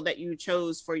title that you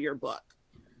chose for your book?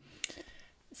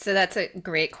 So that's a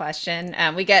great question.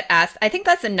 We get asked, I think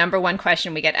that's the number one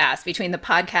question we get asked between the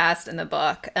podcast and the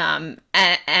book.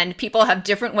 And people have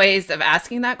different ways of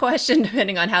asking that question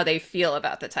depending on how they feel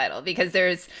about the title, because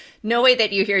there's no way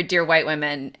that you hear Dear White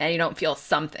Women and you don't feel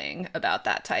something about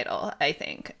that title, I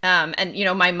think. And,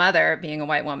 my mother, being a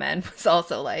white woman, was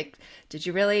also like, did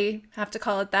you really have to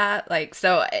call it that? Like,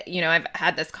 so, I've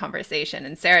had this conversation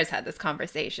and Sarah's had this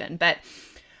conversation, but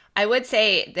I would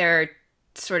say there are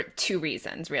sort of two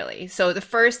reasons, really. So the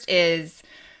first is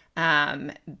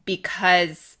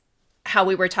because how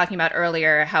we were talking about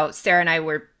earlier, how Sarah and I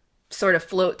were sort of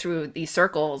float through these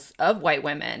circles of white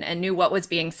women and knew what was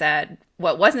being said,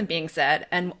 what wasn't being said,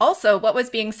 and also what was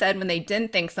being said when they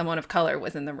didn't think someone of color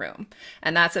was in the room.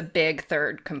 And that's a big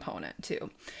third component too.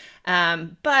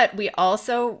 But we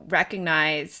also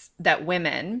recognize that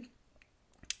women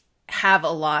have a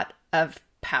lot of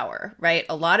power, right?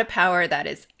 A lot of power that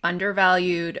is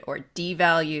undervalued or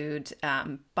devalued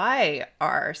by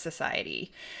our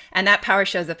society. And that power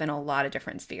shows up in a lot of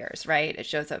different spheres, right? It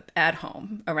shows up at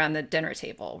home, around the dinner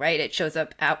table, right? It shows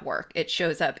up at work. It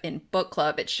shows up in book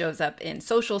club. It shows up in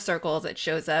social circles. It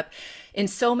shows up in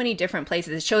so many different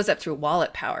places. It shows up through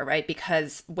wallet power, right?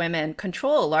 Because women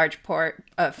control a large part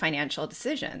of financial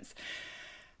decisions.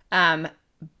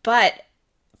 But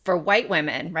for white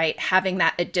women, right, having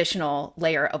that additional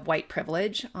layer of white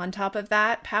privilege on top of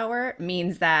that power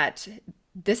means that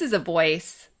this is a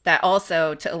voice that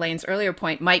also, to Elaine's earlier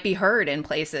point, might be heard in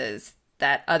places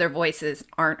that other voices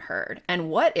aren't heard. And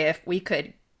what if we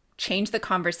could change the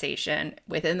conversation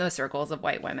within those circles of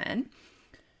white women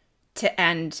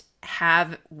and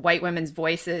have white women's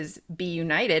voices be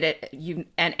united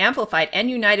and amplified and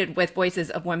united with voices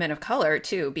of women of color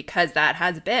too, because that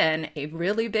has been a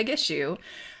really big issue.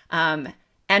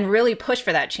 And really push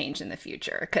for that change in the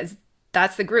future, because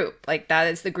that's the group. Like, that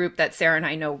is the group that Sarah and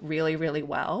I know really, really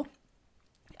well.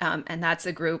 And that's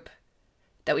a group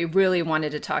that we really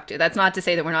wanted to talk to. That's not to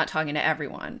say that we're not talking to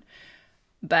everyone,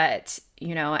 but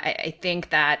I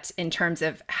think that in terms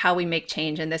of how we make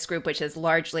change in this group, which is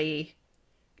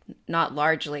not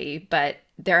largely, but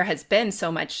there has been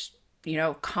so much,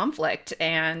 conflict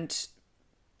and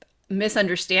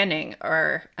misunderstanding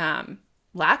or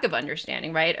lack of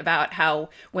understanding, right, about how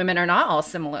women are not all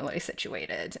similarly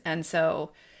situated. And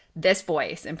so this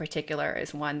voice in particular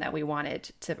is one that we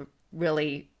wanted to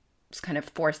really just kind of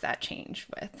force that change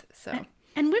with. So,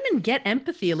 and women get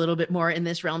empathy a little bit more in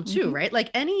this realm too, right?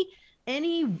 Like any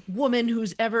woman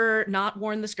who's ever not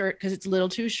worn the skirt because it's a little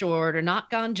too short, or not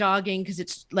gone jogging because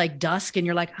it's like dusk and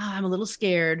you're like, I'm a little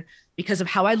scared because of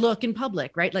how I look in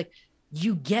public, right? Like,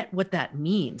 you get what that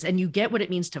means, and you get what it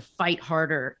means to fight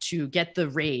harder, to get the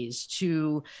raise,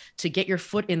 to get your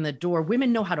foot in the door.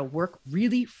 Women know how to work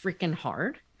really freaking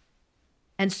hard.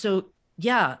 And so,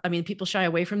 yeah, I mean, people shy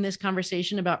away from this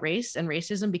conversation about race and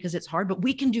racism because it's hard, but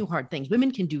we can do hard things.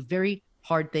 Women can do very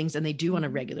hard things, and they do on a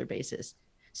regular basis.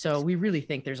 So we really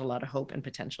think there's a lot of hope and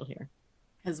potential here.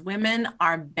 Because women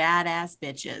are badass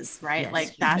bitches, right? Yes.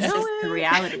 Like, that's just the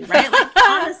reality, right? Like,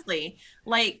 honestly,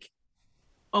 like,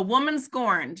 a woman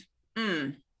scorned,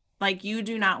 like, you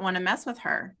do not want to mess with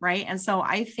her, right? And so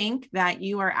I think that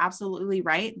you are absolutely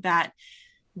right that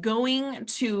going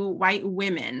to white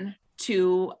women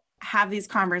to have these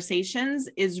conversations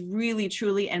is really,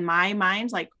 truly, in my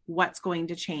mind, like, what's going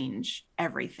to change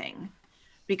everything.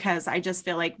 Because I just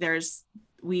feel like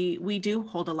we do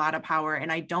hold a lot of power, and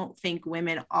I don't think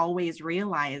women always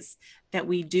realize that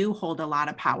we do hold a lot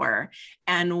of power.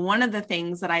 And one of the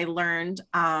things that I learned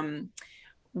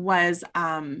was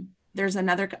there's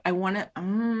another,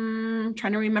 I'm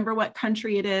trying to remember what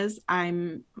country it is.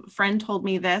 Friend told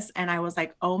me this, and I was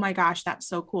like, oh my gosh, that's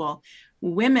so cool.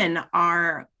 Women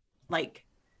are like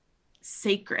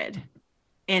sacred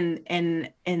in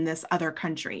this other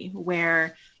country,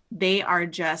 where they are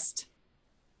just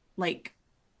like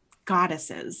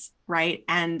goddesses, right?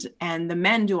 And the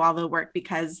men do all the work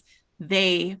because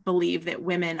they believe that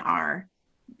women are,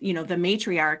 the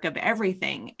matriarch of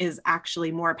everything is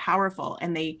actually more powerful,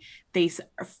 and they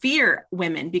fear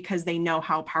women because they know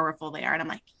how powerful they are. And I'm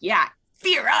like, yeah,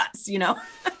 fear us,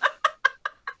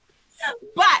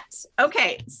 But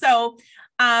okay, so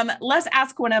let's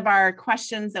ask one of our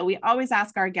questions that we always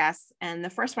ask our guests. And the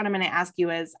first one I'm going to ask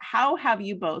you is, how have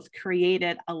you both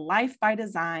created a life by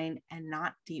design and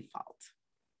not default?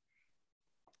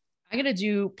 I'm going to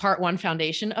do part one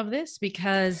foundation of this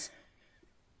because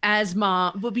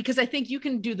because I think you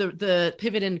can do the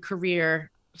pivot in career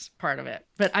part of it.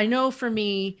 But I know for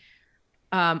me,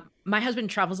 my husband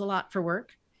travels a lot for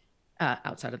work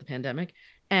outside of the pandemic,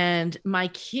 and my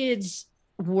kids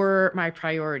were my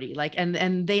priority. Like,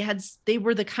 and they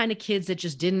were the kind of kids that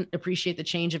just didn't appreciate the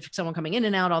change of someone coming in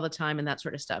and out all the time and that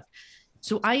sort of stuff.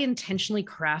 So I intentionally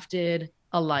crafted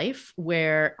a life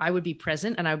where I would be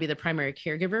present and I would be the primary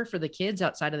caregiver for the kids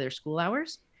outside of their school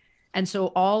hours. And so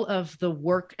all of the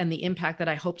work and the impact that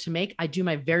I hope to make, I do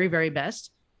my very, very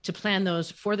best to plan those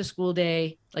for the school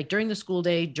day, like during the school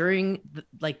day, during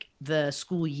the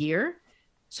school year,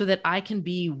 so that I can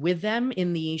be with them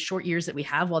in the short years that we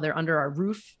have while they're under our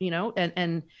roof,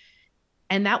 and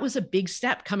that was a big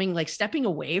step, stepping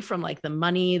away from like the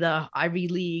money, the Ivy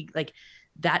League, like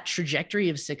that trajectory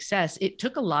of success. It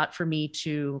took a lot for me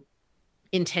to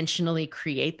intentionally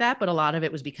create that, but a lot of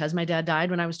it was because my dad died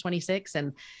when I was 26,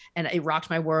 and it rocked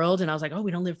my world, and I was like, oh,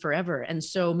 we don't live forever. And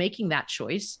so making that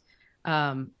choice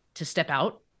to step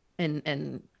out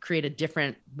and create a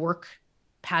different work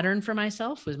pattern for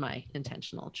myself was my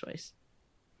intentional choice.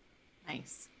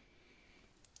 Nice.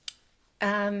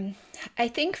 I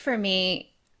think for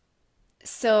me,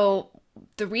 so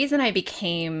the reason I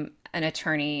became an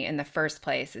attorney in the first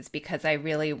place is because I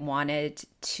really wanted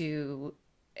to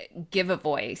give a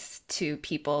voice to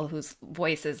people whose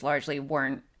voices largely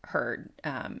weren't heard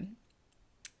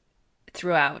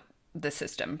throughout the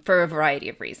system for a variety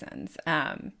of reasons.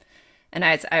 And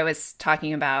as I was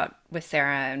talking about with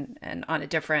Sarah and on a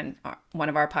different one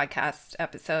of our podcast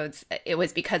episodes, it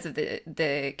was because of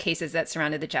the cases that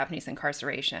surrounded the Japanese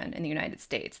incarceration in the United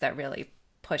States that really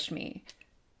pushed me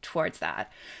towards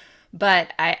that.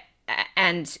 But I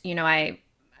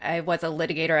was a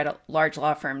litigator at large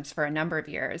law firms for a number of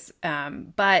years.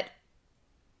 But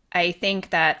I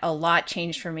think that a lot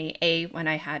changed for me, A, when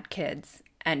I had kids,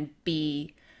 and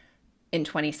B, in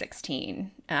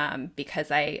 2016, because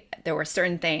there were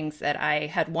certain things that I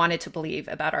had wanted to believe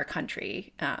about our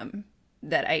country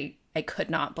that I could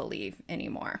not believe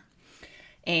anymore.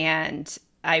 And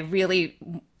I really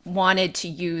wanted to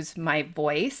use my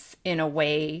voice in a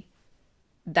way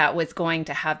that was going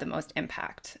to have the most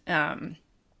impact.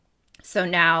 So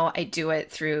now I do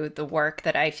it through the work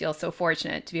that I feel so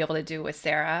fortunate to be able to do with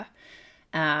Sarah.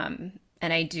 And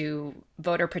I do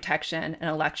voter protection and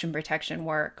election protection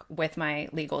work with my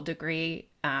legal degree.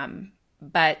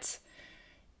 But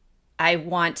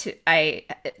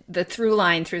the through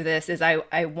line through this is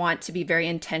I want to be very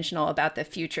intentional about the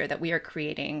future that we are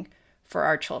creating for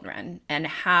our children, and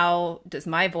how does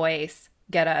my voice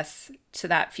get us to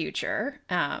that future.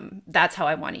 That's how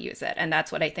I want to use it. And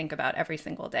that's what I think about every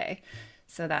single day.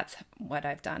 So that's what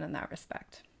I've done in that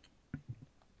respect.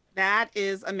 That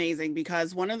is amazing,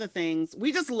 because one of the things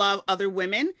we just love other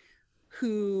women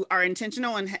who are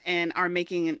intentional and are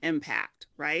making an impact,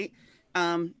 right?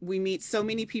 We meet so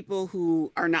many people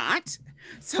who are not.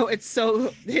 So it's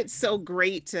so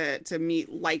great to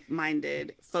meet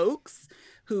like-minded folks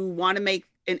who want to make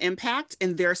an impact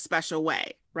in their special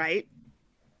way, right?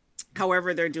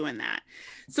 However they're doing that.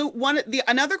 So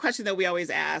another question that we always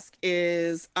ask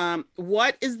is,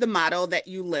 what is the motto that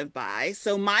you live by?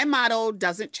 So my motto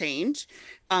doesn't change.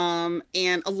 And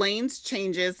Elaine's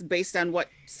changes based on what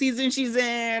season she's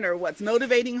in or what's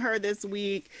motivating her this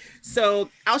week. So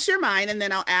I'll share mine, and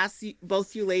then I'll ask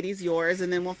both you ladies yours,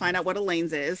 and then we'll find out what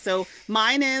Elaine's is. So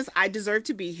mine is, I deserve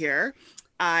to be here.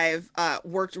 I've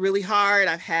worked really hard.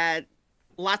 I've had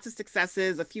lots of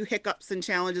successes, a few hiccups and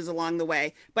challenges along the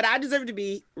way, but I deserve to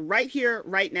be right here,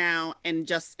 right now, and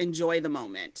just enjoy the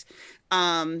moment.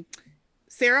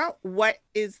 Sarah, what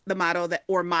is the motto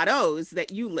or mottos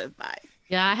that you live by?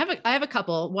 Yeah, I have a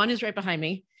couple. One is right behind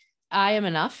me. I am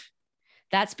enough.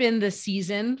 That's been the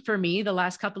season for me the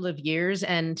last couple of years,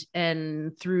 and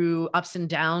through ups and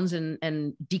downs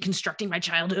and deconstructing my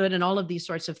childhood and all of these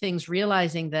sorts of things,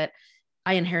 realizing that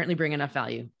I inherently bring enough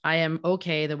value. I am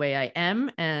okay the way I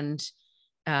am. And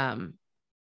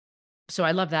so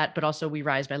I love that. But also, we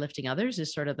rise by lifting others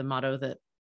is sort of the motto that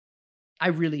I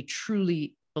really,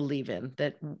 truly believe in,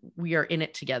 that we are in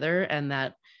it together and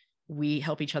that we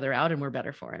help each other out and we're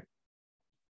better for it.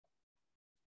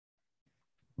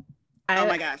 Oh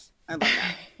my gosh, I love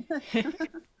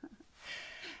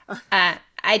that.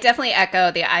 I definitely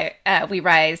echo we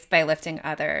rise by lifting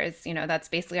others. You know, that's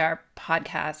basically our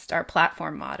podcast, our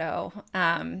platform motto.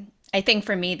 I think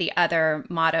for me, the other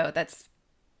motto that's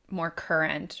more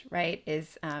current, right,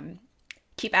 is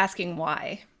keep asking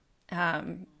why.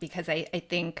 Because I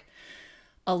think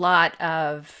a lot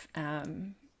of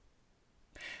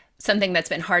something that's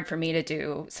been hard for me to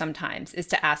do sometimes is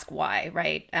to ask why,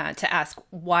 right? To ask,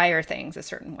 why are things a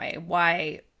certain way?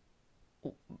 Why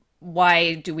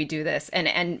do we do this?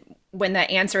 And when the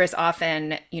answer is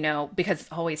often, you know, because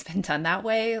it's always been done that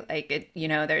way, like it, you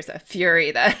know, there's a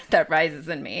fury that rises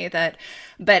in me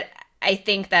but I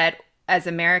think that as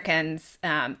Americans,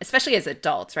 especially as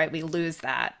adults, right, we lose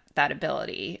that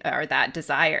ability or that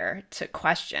desire to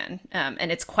question.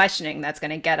 And it's questioning that's going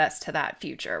to get us to that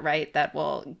future, right? That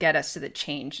will get us to the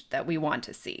change that we want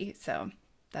to see. So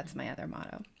that's my other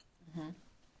motto. Mm-hmm.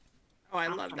 Oh, I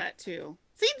love that too.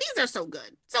 See, these are so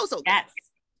good. So good. Yes.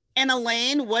 And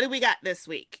Elaine, what do we got this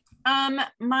week? The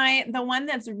one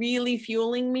that's really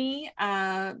fueling me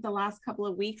the last couple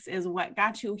of weeks is what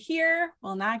got you here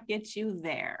will not get you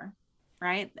there.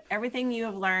 Right? Everything you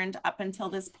have learned up until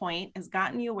this point has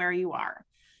gotten you where you are.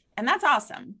 And that's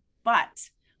awesome. But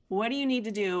what do you need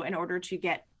to do in order to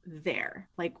get there?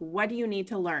 Like, what do you need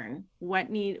to learn?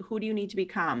 Who do you need to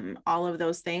become? All of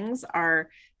those things are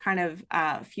kind of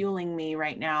fueling me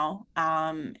right now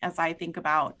as I think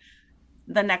about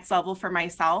the next level for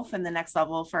myself and the next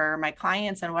level for my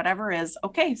clients and whatever is,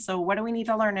 okay, so what do we need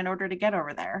to learn in order to get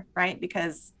over there? Right?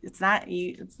 Because it's not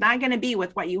going to be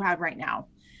with what you have right now.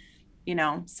 You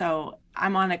know, so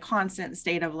I'm on a constant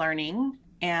state of learning,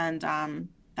 and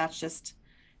that's just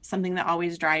something that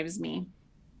always drives me.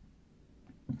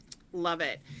 Love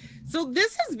it. So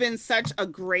this has been such a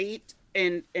great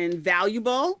and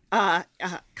valuable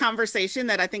conversation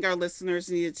that I think our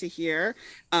listeners needed to hear.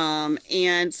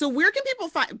 And so where can people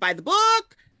buy the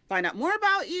book, find out more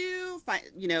about you?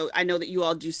 I know that you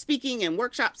all do speaking and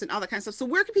workshops and all that kind of stuff. So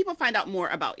where can people find out more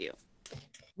about you?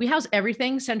 We house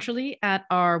everything centrally at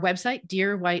our website,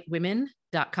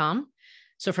 dearwhitewomen.com.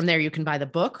 So from there, you can buy the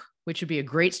book, which would be a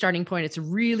great starting point. It's a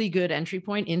really good entry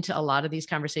point into a lot of these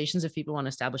conversations if people want to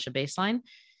establish a baseline.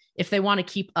 If they want to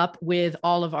keep up with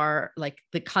all of our,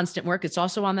 the constant work, it's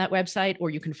also on that website,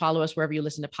 or you can follow us wherever you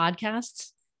listen to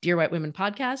podcasts, Dear White Women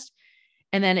Podcast.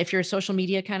 And then if you're a social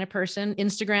media kind of person,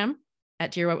 Instagram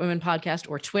at Dear White Women Podcast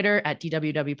or Twitter at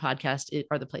DWW Podcast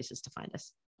are the places to find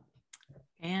us.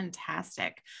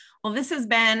 Fantastic. Well, this has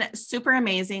been super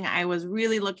amazing. I was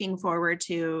really looking forward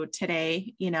to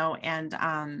today,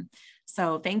 and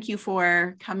So thank you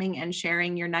for coming and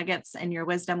sharing your nuggets and your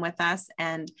wisdom with us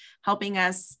and helping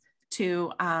us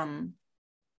to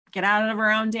get out of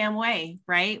our own damn way,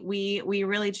 right? We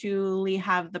really truly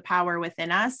have the power within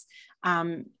us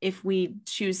if we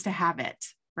choose to have it,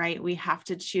 right? We have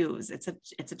to choose. It's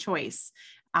a choice.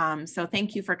 So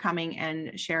thank you for coming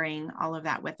and sharing all of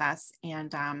that with us.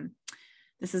 And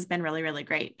this has been really, really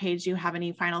great. Paige, do you have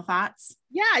any final thoughts?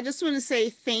 Yeah, I just want to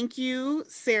say thank you,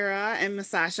 Sarah and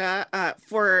Misasha,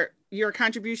 for your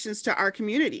contributions to our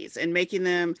communities and making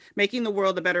the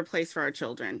world a better place for our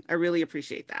children. I really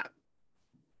appreciate that.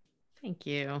 Thank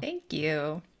you. Thank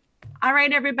you. All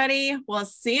right, everybody. We'll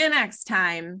see you next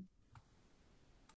time.